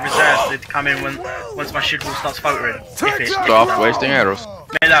 basically be my reserve to come in once my shield wall starts faltering? Stop wasting arrows.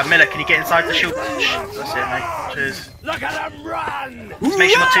 Miller, can you get inside the shield? That's it, mate. Cheers. Look at them run! Just make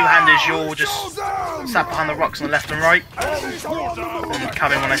sure my two-handers, you're just sat behind the rocks on the left and right. And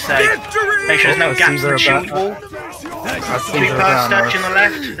come in when I say. Make sure there's no gaps in the shield wall. Two birds searching on the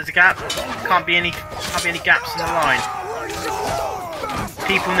left, there's a gap. Can't be any gaps in the line.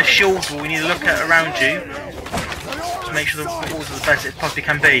 People in the shield wall, we need to look at around you. To make sure the walls are the best it possibly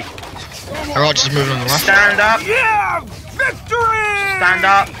can be. Our archers are moving on the left. Stand up! Yeah! Victory! Stand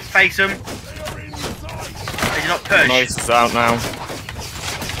up, face them. They do not push. Noise is out now.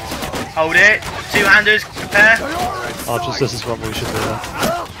 Hold it. Two-handers, prepare. Archers, this is what we should do then.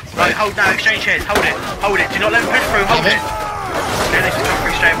 Right, hold now, exchange heads, hold it. Hold it, do not let them push through, hold it. Then they should come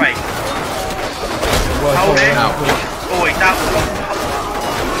through straight away. Hold it. Boys, that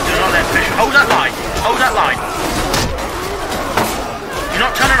do not let them push. Hold that line. Hold that line. Do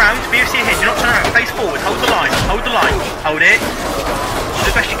not turn around. BFC ahead. Do not turn around. Face forward. Hold the line. Hold the line. Hold it. Do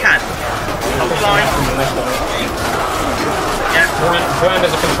the best you can. Hold the line. Yeah.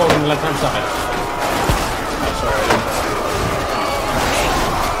 Commanders are controlling the left-hand side.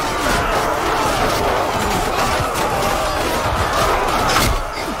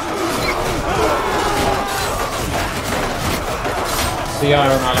 CR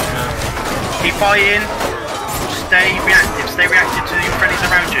on our left now. Keep fighting. Stay reactive. Stay reactive to your friendlies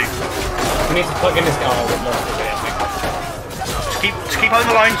around you. We need to plug in this guy. Oh, we've lost it. Just keep holding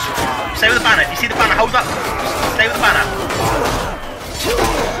the lines. Stay with the banner. If you see the banner, hold up. Stay with the banner.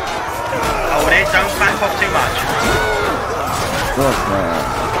 Hold it. Don't back off too much.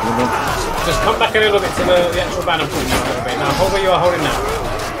 Just come back a little bit to the actual banner point now a little bit. Now hold where you are holding now.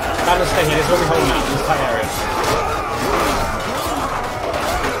 Banner stay here. This is what we hold now. This tight area.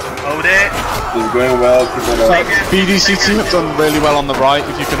 Hold it. It's going well. BDC team have done really well on the right.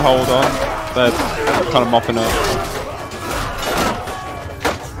 If you can hold on, they're kind of mopping up.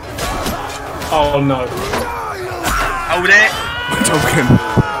 Oh no. Hold it. Token.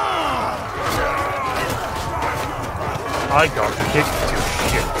 I got kicked to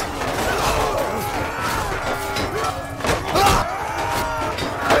shit.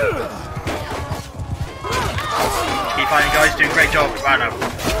 fighting, guys. Doing a great job. Right now.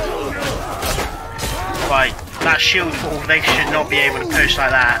 Right. That shield wall, they should not be able to push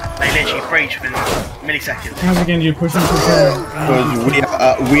like that. They literally breach within milliseconds. How's again? You push them to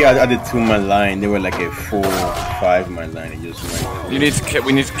Because we are at the 2-man line. They were like a 4-5-man line. It just went. We need to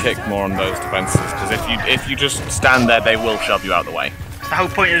kick more on those defenses because if you just stand there, they will shove you out of the way. The whole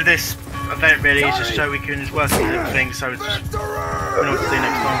point of this event really is just so we can work on everything. So it's just, we know what to do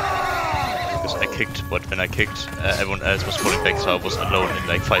next time. Because I kicked, but when I kicked, everyone else was falling back, so I was alone in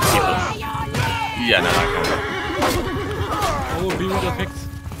like 5 people. Yeah, no. Oh, be with the picks.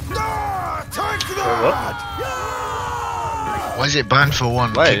 Why is it banned for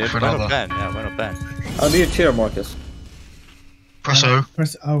one? Why? Kick for Why another. not ban? Yeah, why not ban? How do you cheer, Marcus? Press O.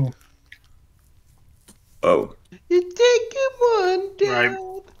 Press O. Oh. You take it one down.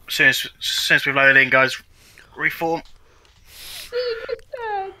 Right. Since we've loaded in, guys, reform.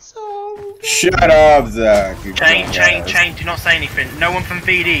 Shut up, Zach. Chain, do not say anything. No one from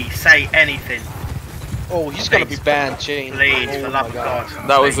VD say anything. Oh, he's gonna be banned, Chain. Please, for the love of God.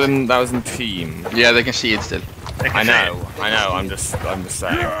 That was in team. Yeah, they can see it still. I know. I'm just saying.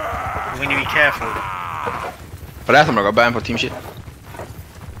 We need to be careful. But VESTMAR got banned for team shit.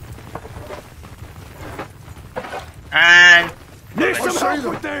 And Need some help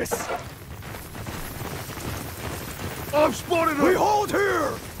with this! I've spotted him! We hold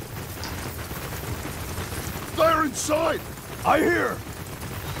here! They're inside! I hear!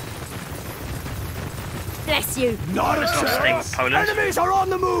 Bless you! Not a let's not stay with chance! Poland. Enemies are on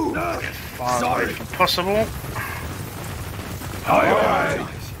the move! Far away as possible. Aye,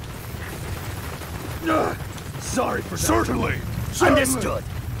 aye. Sorry for that. Certainly! Understood!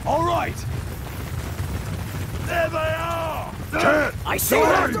 Alright! There they are! Can't! I see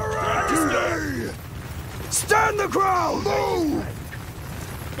them! Stand the ground! Move!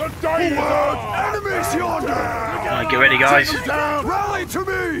 The danger! Enemies yonder! Alright, get ready, guys. Rally to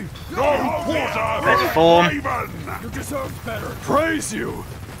me! No quarter! Let's form. You deserve better. Praise you!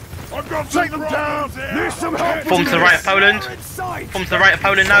 I've got to take them down! Need some help! Form to the right of Poland. Form to the right of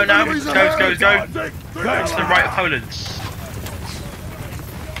Poland. No. Go. Form to the right of Poland.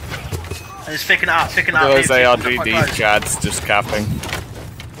 And it's thicken up. Those ARGD Chads just capping.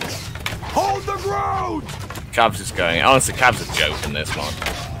 Hold the ground! Cab's just going. Honestly, Cab's a joke in this one.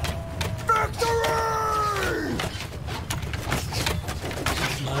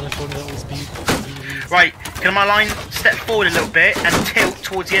 Right, can my line step forward a little bit and tilt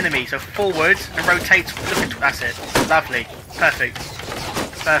towards the enemy? So forward and rotate. That's it. Lovely. Perfect.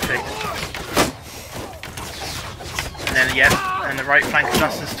 And then and the right flank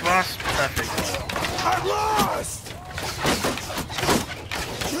adjusts to us. Perfect. At last!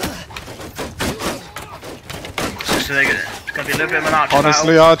 So they're gonna be a little bit of an archer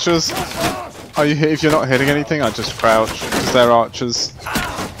Honestly, battle. archers, if you're not hitting anything, I just crouch because their archers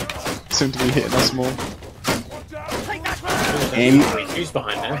seem to be hitting us more. Who's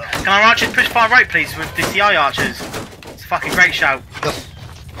behind there? Can our archers push far right, please, with the CI archers? It's a fucking great shout. Push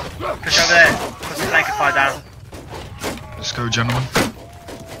over there. Put some flanker fire down. Let's go, gentlemen.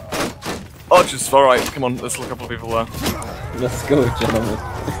 Archers, far right. Come on, there's a couple of people there. Let's go, gentlemen.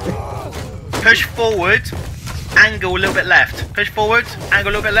 Push forward, angle a little bit left. Push forward,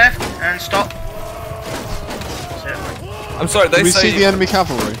 angle a little bit left, and stop. That's it. I'm sorry, they Do we say... see the enemy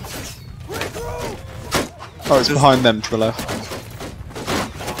cavalry? Oh, it's behind them to the left.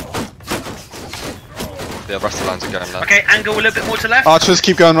 Yeah, the rest of the lines are going left. Okay, angle a little bit more to left. Archers,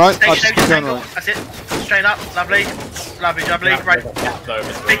 keep going right. Stay, Archers, keep going angle. right. That's it. Straight up. Lovely. Right.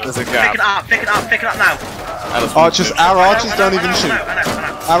 There's a gap. Pick it up now. Archers, our archers don't even shoot. I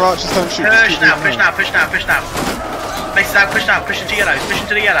know. Our archers don't shoot. Push now. Bases out, push now. Push into yellows.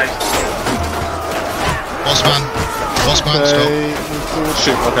 Bossman, stop.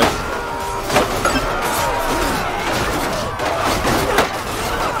 Shoot, okay.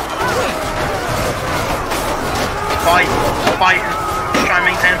 Fight. Try and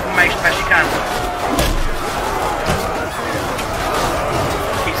maintain formation as best you can.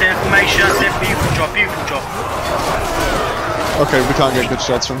 Keep saying formation, that's it. Beautiful job. Okay, we can't get good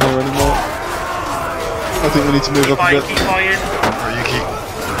shots from here anymore. I think we need to move up a bit. Keep fighting. Or you keep.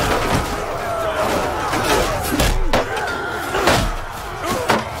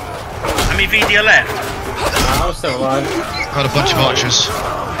 How many VD are left? I'm still alive. Got a bunch of archers.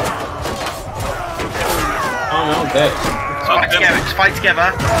 Oh no, I'm dead. Let's fight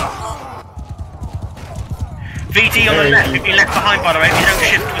together. VD on the left, you've been left behind by the way. If you don't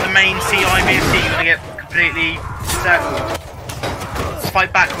shift with the main CI VFC, you're gonna get completely circled. Let's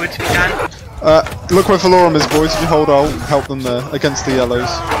fight backwards if you can. Look where Valorum is, boys. If you hold, I'll help them there against the yellows.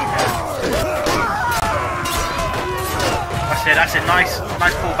 That's it. Nice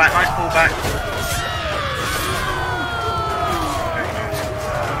pullback. Nice pullback.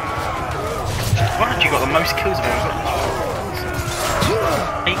 Why have you got the most kills of everyone?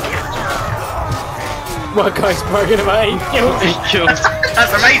 8 kills. What guy's bragging about 8 kills? 8 kills.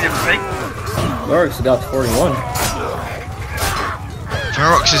 That's amazing for me. Lurks got 41.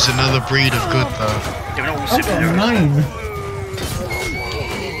 Ferox is another breed of good though. They're not all I've super got heroes. 9.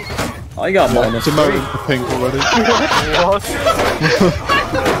 I got minus 3. Demoting the pink already. What?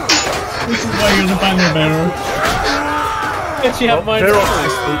 This is why you're the banner bearer. Did she have mine? How many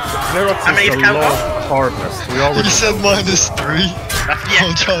Ferox is is the count Lord off? of Harvest. We already You said -3. Yeah.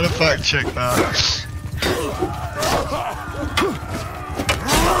 I'm trying to fact check that.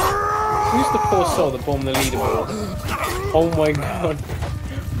 Who's the poor soul that bombed the leaderboard? Oh my god.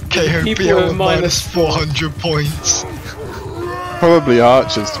 KOPO People with with -400 points. Probably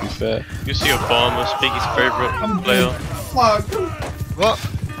archers, to be fair. You see Obama's biggest favourite player. Fuck. What?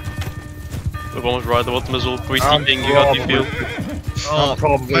 Obama's right about the missile tweeting you got the feel. I'm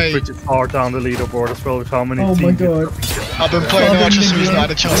probably mate. pretty far down the leaderboard as well with how many Oh my teams. god. I've been playing archers so he's not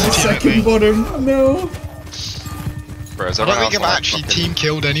had a chance to team at Second me. bottom. No. Bro, is I everyone don't think else I've like actually fucking team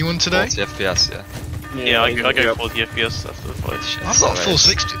killed anyone today. 40 FPS, yeah. Yeah, I go 40 FPS after the fight. I've got full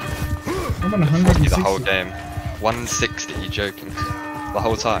 60. I'm on 160. The whole game. 160, you joking? The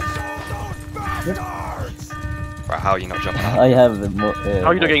whole time? Yep. Bro, how are you not jumping out? I have How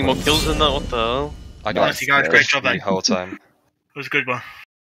are you not getting more kills than that? What the hell? I got Honestly, guys, great job the then. whole time. It was a good one.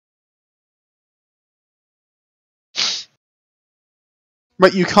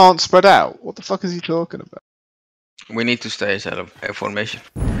 Mate, you can't spread out. What the fuck is he talking about? We need to stay ahead of formation.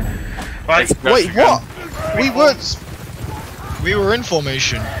 Right. Wait, what? We were in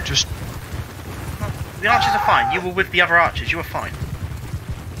formation. Just The archers are fine. You were with the other archers. You were fine.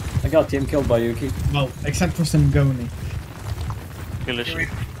 I got team killed by Yuki. Well, except for Sangoni.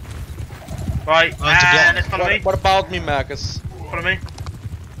 Right, and let's follow me. What about me, Marcus? Follow me.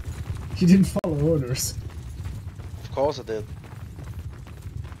 He didn't follow orders. Of course I did.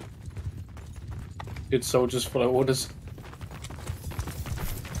 Good soldiers follow orders.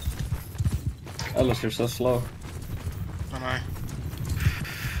 Ellis, you're so slow. I know.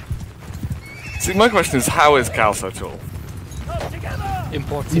 See, my question is, how is Cal so tall?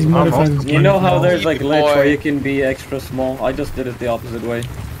 Important. He's modified. You know how there's like glitch where you can be extra small? I just did it the opposite way.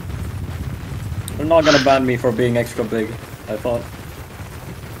 They're not gonna ban me for being extra big, I thought.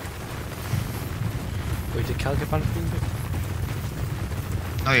 Wait, did Cal get banned for being big?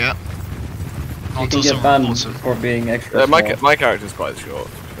 oh yeah. You can get banned for being extra small. My character's quite short.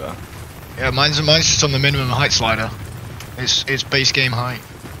 So. Yeah, mine's just on the minimum height slider. It's base game height.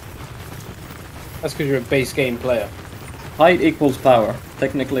 That's because you're a base game player. Height equals power.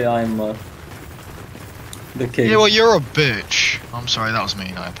 Technically, I'm the king. Yeah, well, you're a bitch. I'm sorry, that was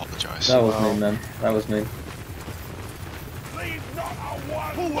mean. I apologize. That was mean, man. That was mean.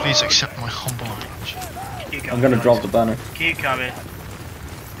 Please accept my humble homage. I'm gonna drop the banner. Keep coming.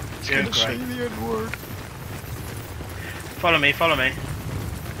 Doing great. the N-word. Follow me, follow me.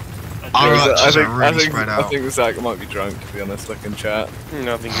 Our I archers think, are really I think, spread I out. think Zach might be drunk, to be honest, like in chat.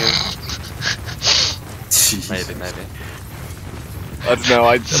 Nothing good. Maybe. I don't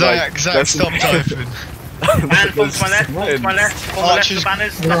know, Zach, stop typing. And fall to my left, fall to my left, fall left of Archers- the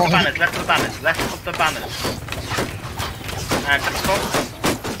banners, left of the banners, left of the banners, left of the banners. And let's go.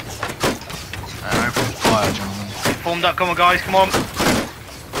 Open fire, gentlemen. Formed up, come on guys, come on.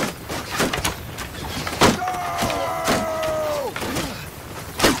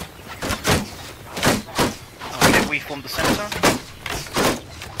 Okay, we formed the centre.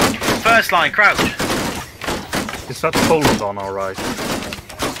 First line, crouch. Is that Poland on our right?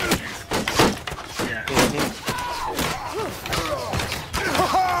 Yeah.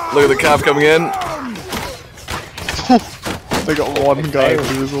 Look at the cav coming in. They got one guy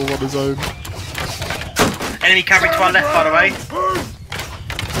who was all on his own. Enemy cavalry to our left, by the way.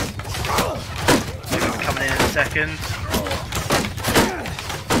 Coming in a second.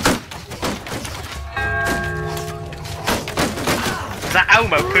 Is that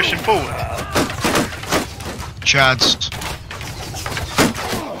Elmo pushing forward? Chad's.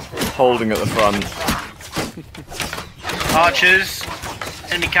 Holding at the front. Archers.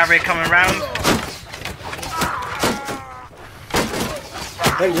 Enemy cavalry coming round.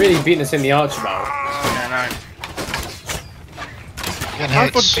 They're really beating us in the archer battle. Yeah, no. I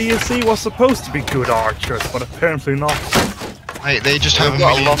thought BSC was supposed to be good archers, but apparently not. Hey, they just have a They've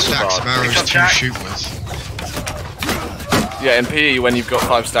got a million lot of stacks of archers. arrows to Jack. shoot with. Yeah, in PE, when you've got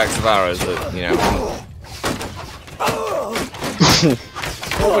 5 stacks of arrows, that, you know.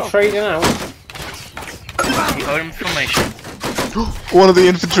 What we're trading out. Keep holding formation. One of the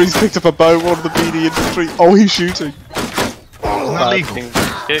infantry's picked up a bow, one of the BD infantry. Oh, he's shooting. Isn't that legal?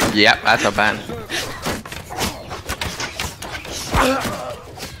 Yep, that's a ban.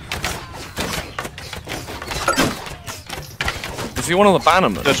 Is he one of the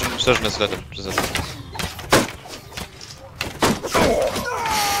bannermen? Precision is let him.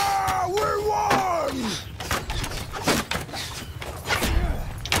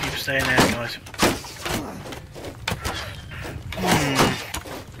 Keep staying there, guys.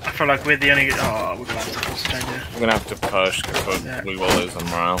 I feel like we're the only. Oh, we're gonna have to force a change here. We're gonna have to push because we will lose on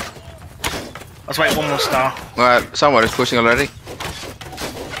morale. Let's wait one more star. Someone is pushing already.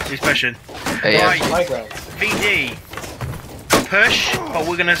 He's pushing. Hey, yeah. Right, VD. Push, but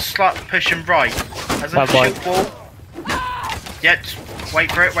we're gonna start pushing right. As a shield wall. Yet,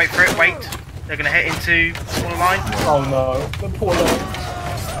 wait for it, wait. They're gonna hit into smaller line. Oh no, the poor line.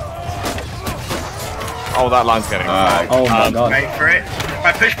 Oh, that line's getting oh my god. Wait for it.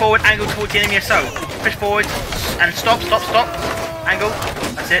 Right, push forward, angle towards the enemy assault. Push forward, and stop. Angle.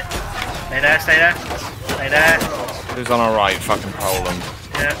 That's it. Stay there. Who's on our right? Fucking Poland.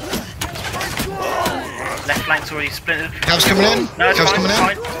 Yeah. Left flank's already splintered. Cavs coming in? No, it's Cavs fine, coming in?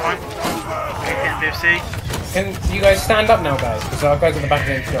 it's fine. Okay, BFC. Can you guys stand up now, guys? Because our guys at the back are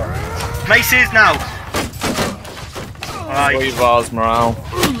getting shot. Maces now. Alright. 3 bars morale.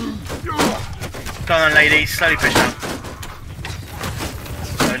 Go on, ladies. Slowly push down.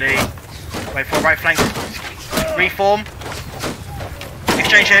 Slowly. Wait for right flank. Reform.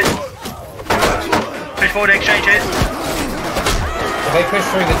 Exchange hits. Push forward, exchange hits. If they push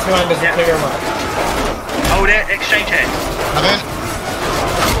through, the two-handers will clear them up. Hold it, exchange hits. I'm in.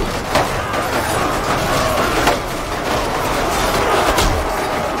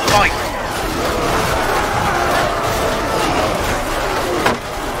 Fight.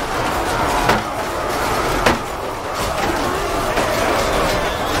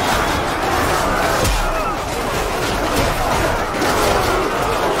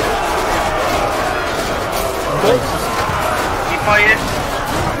 Keep fighting.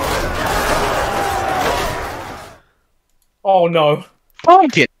 Oh no.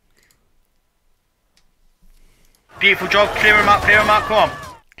 Fuck it. Beautiful job, clear them up, come on.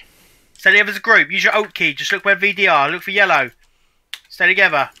 Stay together as a group, use your alt key, just look where VD are, look for yellow. Stay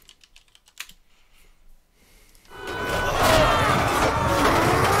together.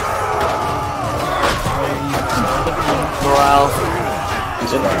 Morale.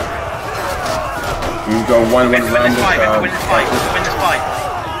 You go one Win this round fight, win this fight.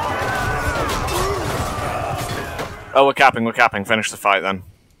 Oh, we're capping. Finish the fight then.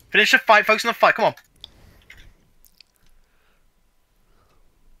 Finish the fight, focus on the fight, come on.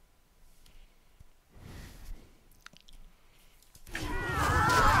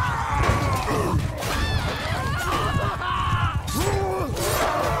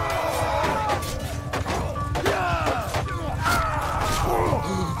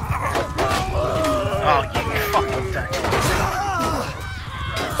 Oh, you fucking dick.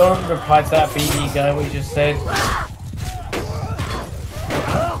 Don't reply to that BD guy, what you just said.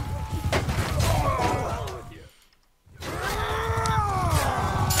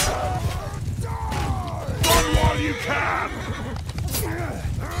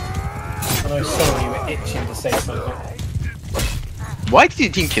 I know some of you were itching to say something. Why did you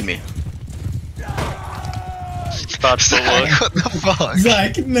team kill me? Bad footwork. What the fuck?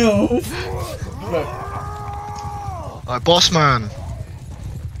 Zach, no. Alright, boss man.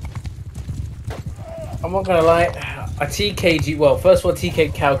 I'm not gonna lie, I TK'd you. Well, first of all,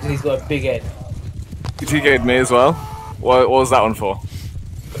 TK'd Cal because he's got a big head. You TK'd me as well? What was that one for?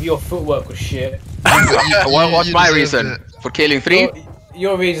 Your footwork was shit. What's my reason? For killing 3?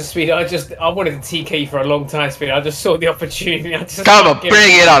 Your reason, Speed. I wanted to TK for a long time, Speed. I just saw the opportunity. Come on, bring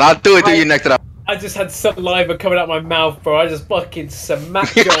it on. I'll do it to you next round. I just had saliva coming out my mouth, bro. I just fucking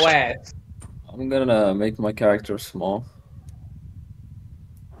smacked your ass. I'm gonna make my character small.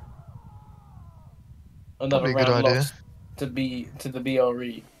 Another Probably a good round idea. lost to the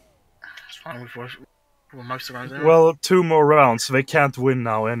BRE. It's fine, we've most of the rounds anyway. Well, 2 more rounds. They can't win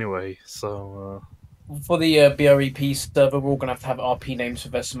now anyway, so... For the BREP server, we're all gonna have RP names for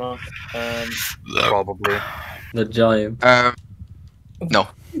VESTMAR. Probably. The giant. No.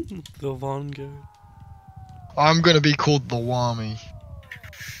 The Vanguard. I'm gonna be called the Wami.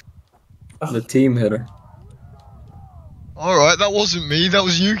 The team hitter. Alright, that wasn't me, that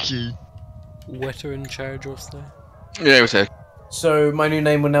was Yuki. Wetter in charge or something. Yeah, it was it. So my new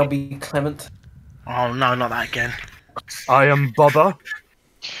name will now be Clement. Oh no, not that again. I am Bubba.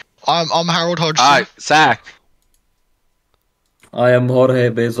 I'm Harold Hodgson. Alright, Zach. I am Jorge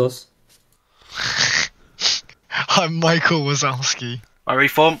Bezos. I'm Michael Wazowski. I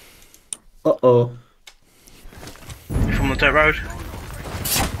reform. Uh-oh. From the dirt road.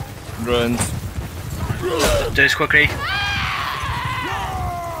 Ruins. Do this quickly.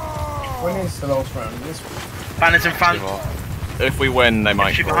 When is the last round? This Banners in front. If we win, they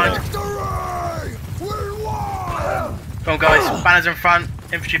might Shoot call behind. it. Go on, guys. Banners in front.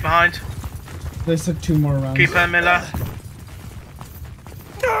 Infantry behind. There's like 2 more rounds. Cooper, Miller.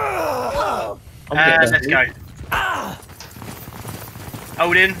 Let's go.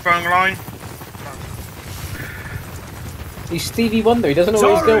 Hold in, throwing line. He's Stevie Wonder, he doesn't know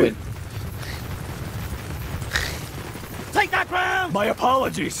where he's going. Take that ground! My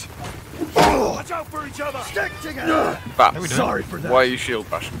apologies. Watch out for each other. Stick together. Bam. Sorry for that. Why are you shield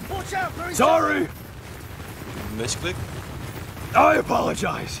bashing? Watch out for each Sorry. Misclick? I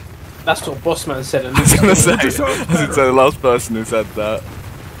apologize. That's what Bossman said. I was gonna say, the last person who said that.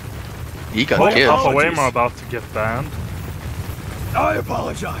 He got My killed. apologies. We're about to get banned. I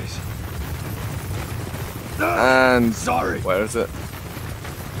apologize. And Sorry. where is it?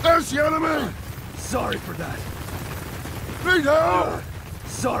 There's the enemy. Sorry for that. Need help.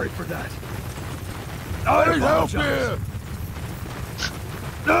 Sorry for that. I need help here.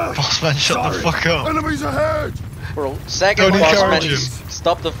 Bossman, shut the fuck up. Enemies ahead. Bro, second Don't boss encourage man, him.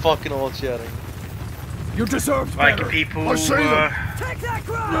 stop the fucking old chatting. You deserve Right, better. people. I see them. Take that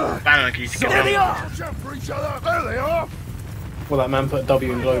ground. Banner, can you get Steady down? up. Watch out for each other. There they are. Well, that man put a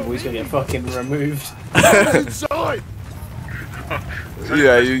W in global, he's gonna get fucking removed. Inside.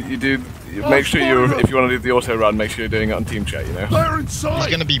 Yeah, you do. Make sure you, if you want to do the auto run, make sure you're doing it on team chat. You know. They're inside.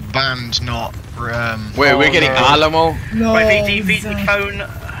 He's gonna be banned, not. Wait, we're getting Alamo. No. Right, VT, phone.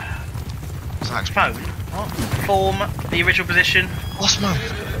 Zach's Phone. What? Form the original position. Bossman.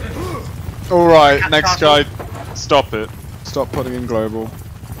 Alright, Cat next castle. guy. Stop it. Stop putting in global.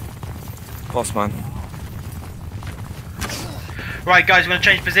 Boss man. Right, guys, we're going to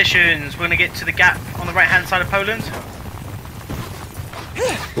change positions. We're going to get to the gap on the right-hand side of Poland.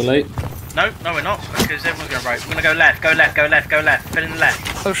 Too late. No, we're not, because everyone's going right. We're going to go left, go left, go left, go left. Fill in the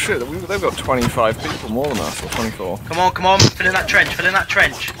left. Oh shit, they've got 25 people more than us, or 24. Come on. Fill in that trench, fill in that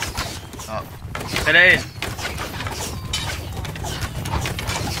trench. Oh. Fill it in.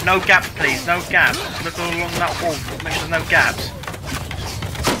 No gaps, please, no gaps. Look all along that wall, make sure there's no gaps.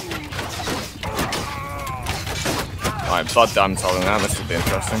 Alright, Blood Dam's holding that, this would be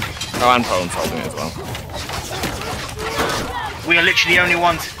interesting. Oh, and Poland's holding it as well. We are literally the only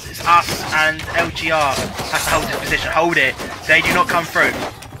ones, it's us and LGR has to hold this position. Hold it. They do not come through.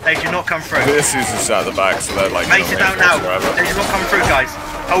 They do not come through. This is just at the back, so they're like. Mace it down now. They do not come through, guys.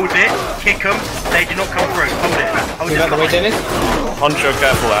 Hold it. Kick them. They do not come through. Hold it. Hold it. the way, Dennis? Honcho,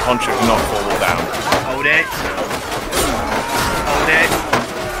 careful there. Honcho do not fall down. Hold it. Hold it.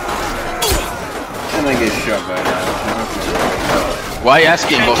 I'm gonna get shot by now. Why are you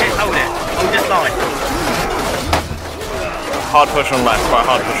asking, boss? Hold it. Hold this line. Hard push on left. Quite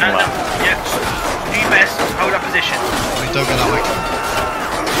hard push on left. Yep. Do your best. Hold up position. Don't go that way.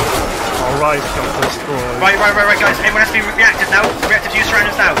 Alright, got destroyed. Right, guys. Everyone has to be reactive now. Reactive to your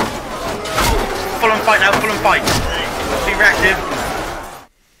surroundings now. Full on fight now. Full on fight. Be reactive.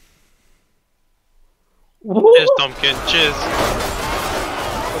 Cheers, Tompkin. Cheers.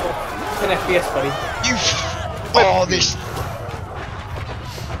 10 FPS, buddy. You. Oh, this.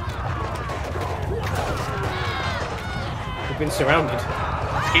 We've been surrounded.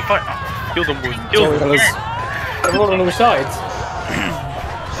 Keep fighting. Kill them, boys. Kill them. They're all on all sides.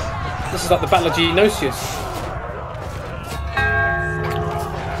 This is like the Battle of Genosius.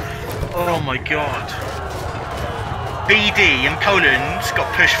 Oh my god. BD and Poland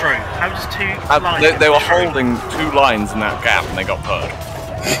got pushed through. How does two lines They were get pushed through? holding 2 lines in that gap and they got purred.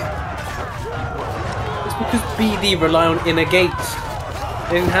 It's because BD rely on inner gates.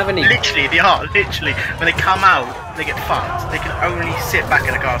 They didn't have any. Literally, they are. Literally. When they come out, they get fucked. They can only sit back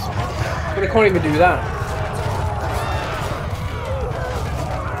in a castle. But they can't even do that.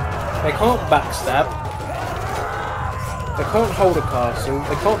 They can't backstab. They can't hold a castle.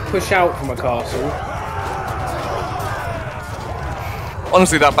 They can't push out from a castle.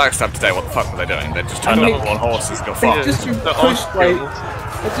 Honestly, that backstab today, what the fuck were they doing? They just turned up on horses and got fucked.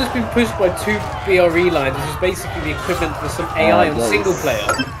 They've just been pushed by 2 BRE lines, which is basically the equivalent to some AI on single player.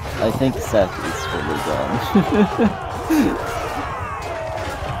 I think Seth is fully gone. You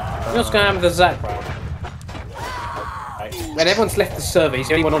know what's going to happen with Zach, bro? When everyone's left the server, he's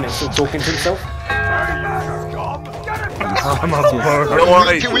the only one on it still talking to himself. I'm up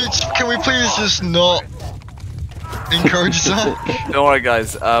Can we please just not encourage that? Don't worry,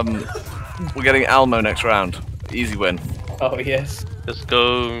 guys. We're getting Almo next round. Easy win. Oh, yes. Let's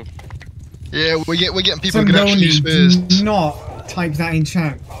go. Yeah, we're getting people who can actually use spears. Do not type that in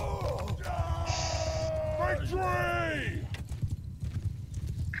chat.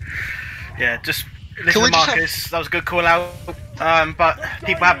 Yeah, just listen to Marcus. That was a good call out. But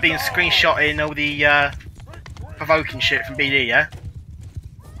people have been screenshotting all the provoking shit from BD, yeah?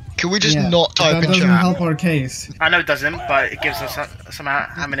 Can we just not type in chat? That doesn't help our case. I know it doesn't, but it gives us some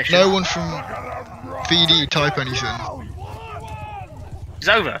ammunition. No one from VD type anything. It's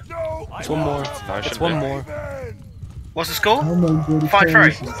over. It's one more. It's one more. What's the score?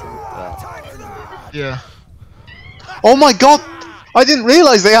 5-3. Yeah. Oh my god! I didn't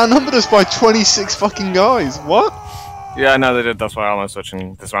realise they outnumbered us by 26 fucking guys. What? Yeah, no, they did. That's why I'm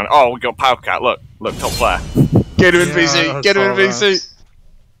switching this round. Oh, we got Powcat. Look, top player. Get him in VC. Get him in VC.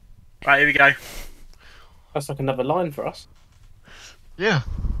 Right, here we go. That's like another line for us. Yeah.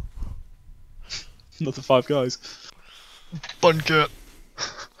 Another 5 guys. Bunker.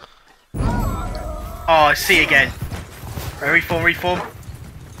 Oh, I see again. Reform.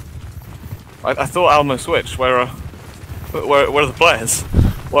 I thought Almo switched. Where are the players?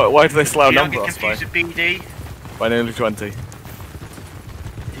 Why do they slow number us by? Do not get confused with BD. By nearly 20. Do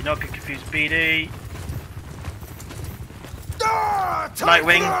not get confused with BD.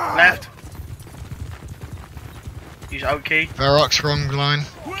 Nightwing, left. Use Oak Key. Varrock's wrong line.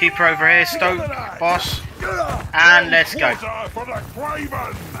 Keeper over here, Stoke, boss. And let's go.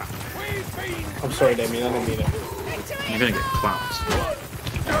 I'm sorry, Damien, I didn't mean it. You're gonna get clapped.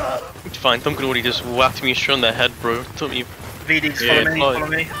 It's fine, Duncan already just whacked me straight on the head, bro. Took me. VD's follow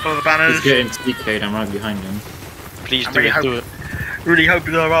me, follow the banners. He's getting TK'd, I'm right behind him. Please do it. Really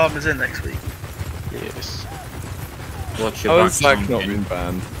hoping our armor's in next week. Yes. Watch your back. Zach not been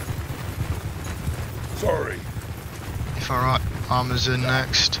banned? Sorry. If alright, armor's in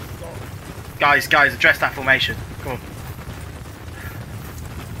next. Guys, address that formation. Come on.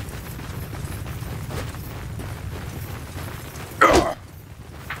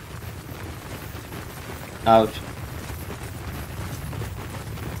 Ouch.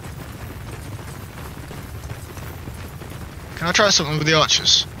 Can I try something with the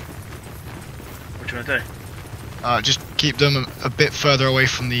archers? What do you want to do? Just keep them a bit further away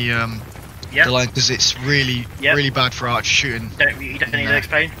from the line, because it's really bad for archer shooting. You don't need to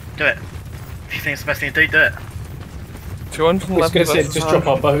explain. Do it. If you think it's the best thing to do, do it. 211 versus just drop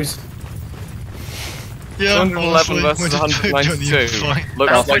our bows. Yeah, 211 versus 192.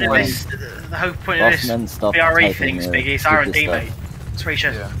 The whole point of this BRE thing's big. It's R&D, mate. It's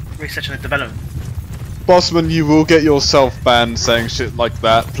research and development. Bossman, you will get yourself banned saying shit like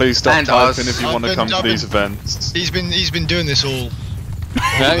that. Please stop And typing us. if you want to come to these events. He's been doing this all.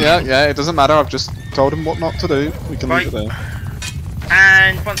 Yeah, it doesn't matter, I've just told him what not to do. We can leave it there.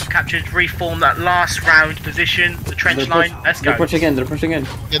 And once I've captured, reform that last round position, the trench line. Let's go. They're pushing in.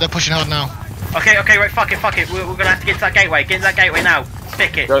 Yeah, they're pushing hard now. Okay, right, fuck it. We're gonna have to get to that gateway. Get into that gateway now.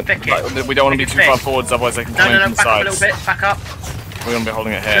 Stick it. We don't want to be too far forwards, otherwise they can come in from the back up a sides. little bit, back up. We're going to be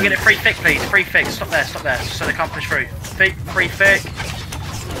holding it Can here. we get it free thick, please? Free thick. Stop there, so they can't push through. Free thick.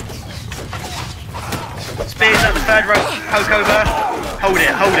 Spears at the third row, poke over. Hold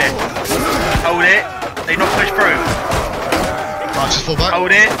it. They not push through. Archers fall back.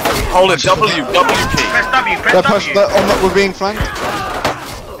 Hold it. W key. Press W. We're being flanked.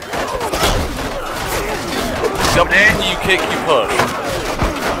 W, you kick, you push.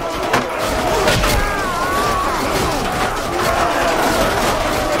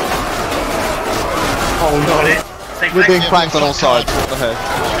 Oh no. We're being flanked on all sides. What the heck?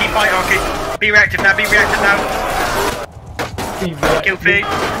 Keep fighting, Rocket. Be reactive now. Kill feed.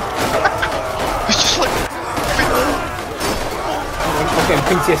 It's just like. I'm getting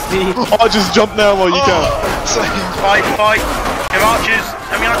PTSD. Oh, just jump now while you can. Fight. Your archers.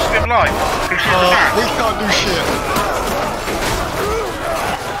 How many archers do we have alive? We can't do shit.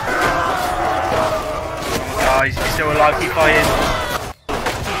 Guys, you're still alive. Keep fighting.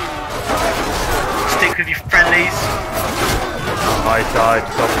 Stick with your friendlies. I died.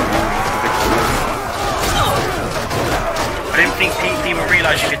 I didn't think people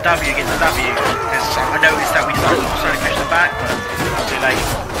realised you could W against the W, because I noticed that we started to push them back, but too late.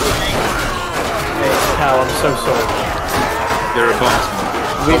 Hey, Cal, I'm so sorry. You're a boss.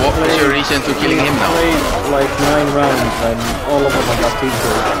 What was your reason to killing him now? We played like 9 rounds and all of them I got 2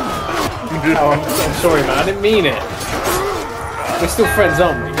 kills. Oh, I'm sorry, man. I didn't mean it. We're still friends,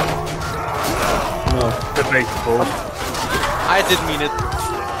 aren't we? No. Debatable. I didn't mean it.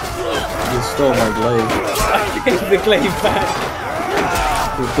 You stole my glaive. I gave the glaive back.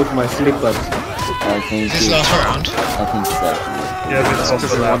 You took my slippers. I think This last round? I think so. Yeah, this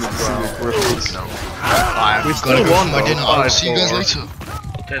is the last round. I've got to go for my dinner. I'll see you guys later.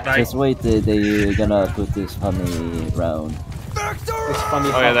 Just wait, they're gonna put this funny round. It's funny.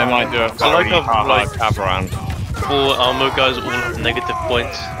 Oh yeah, they might do it. I like how like cab round. 4 armor guys all have negative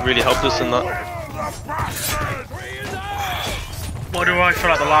points. Really helped us in that. What do I feel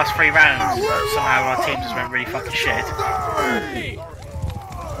like the last 3 rounds? Somehow our team just went really fucking shit.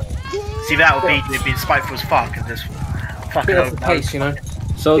 See, that would be being spiteful as fuck and just fucking Bit off the pace, you know.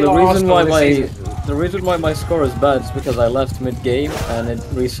 So Bit the of reason Arsenal why this the reason why my score is bad is because I left mid game and it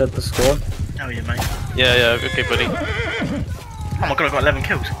reset the score. Oh yeah, mate. Yeah, okay, buddy. Oh my god, I've got 11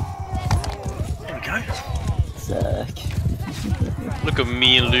 kills. There we go. Sick. Look at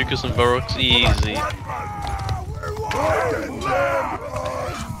me and Lucas and Varrox, easy.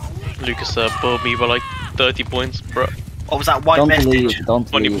 Lucas above me by like 30 points, bro. What was that white message? Don't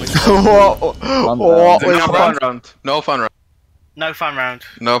 20 leave. points. What was No fun that? round. No fun round. No fun round.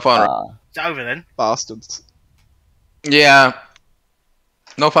 No fun round. Is it over then? Bastards. Yeah.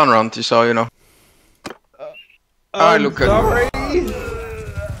 No fun round, so you know. Alright, Lucas. Sorry.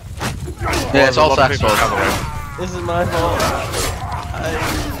 Yeah, it's all Zach's fault. This is my fault.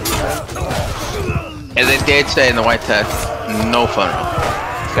 And they did say in the white test, no fun round.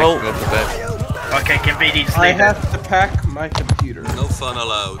 Well, okay, convenient. I have to pack my computer. No fun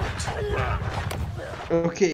allowed. Okay.